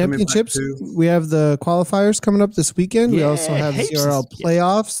championships. We have the qualifiers coming up this weekend. We also have ZRL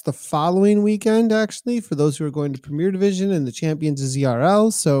playoffs the following weekend, actually, for those who are going to Premier Division and the champions of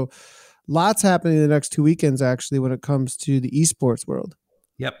ZRL. So lots happening in the next 2 weekends, actually, when it comes to the esports world.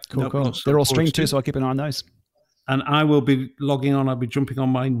 Yep. Cool. They're all streamed too, so I'll keep an eye on those. And I will be logging on. I'll be jumping on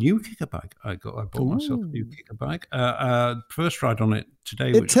my new Kickr bike. I bought myself a new Kickr bike. First ride on it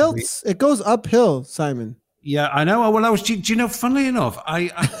today. It tilts. It goes uphill, Simon. Yeah, I know. Well, do you know, funnily enough, I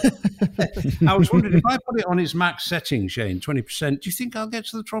was wondering if I put it on its max setting, Shane, 20%, do you think I'll get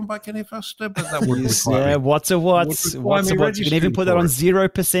to the Tron bike any faster? But that wouldn't require me. What's a watts? You can even put that on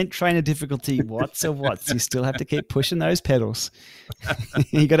 0% trainer difficulty. What's a watts? You still have to keep pushing those pedals.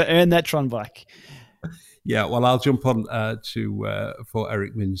 You got to earn that Tron bike. Yeah, well, I'll jump on for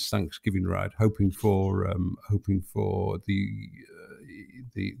Eric Min's Thanksgiving ride, hoping for the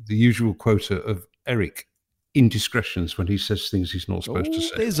usual quota of Eric indiscretions when he says things he's not supposed to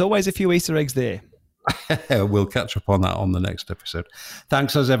say. There's always a few Easter eggs there. We'll catch up on that on the next episode.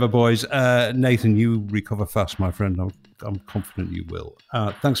 Thanks as ever, boys. Nathan, you recover fast, my friend. I'm confident you will.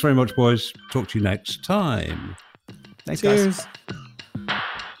 Thanks very much, boys. Talk to you next time. Thanks, Cheers. Guys.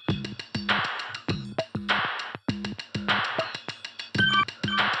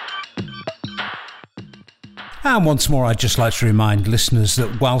 And once more, I'd just like to remind listeners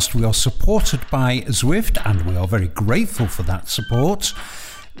that whilst we are supported by Zwift, and we are very grateful for that support,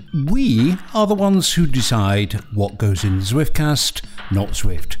 we are the ones who decide what goes in the Zwiftcast, not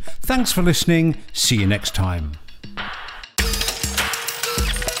Zwift. Thanks for listening. See you next time.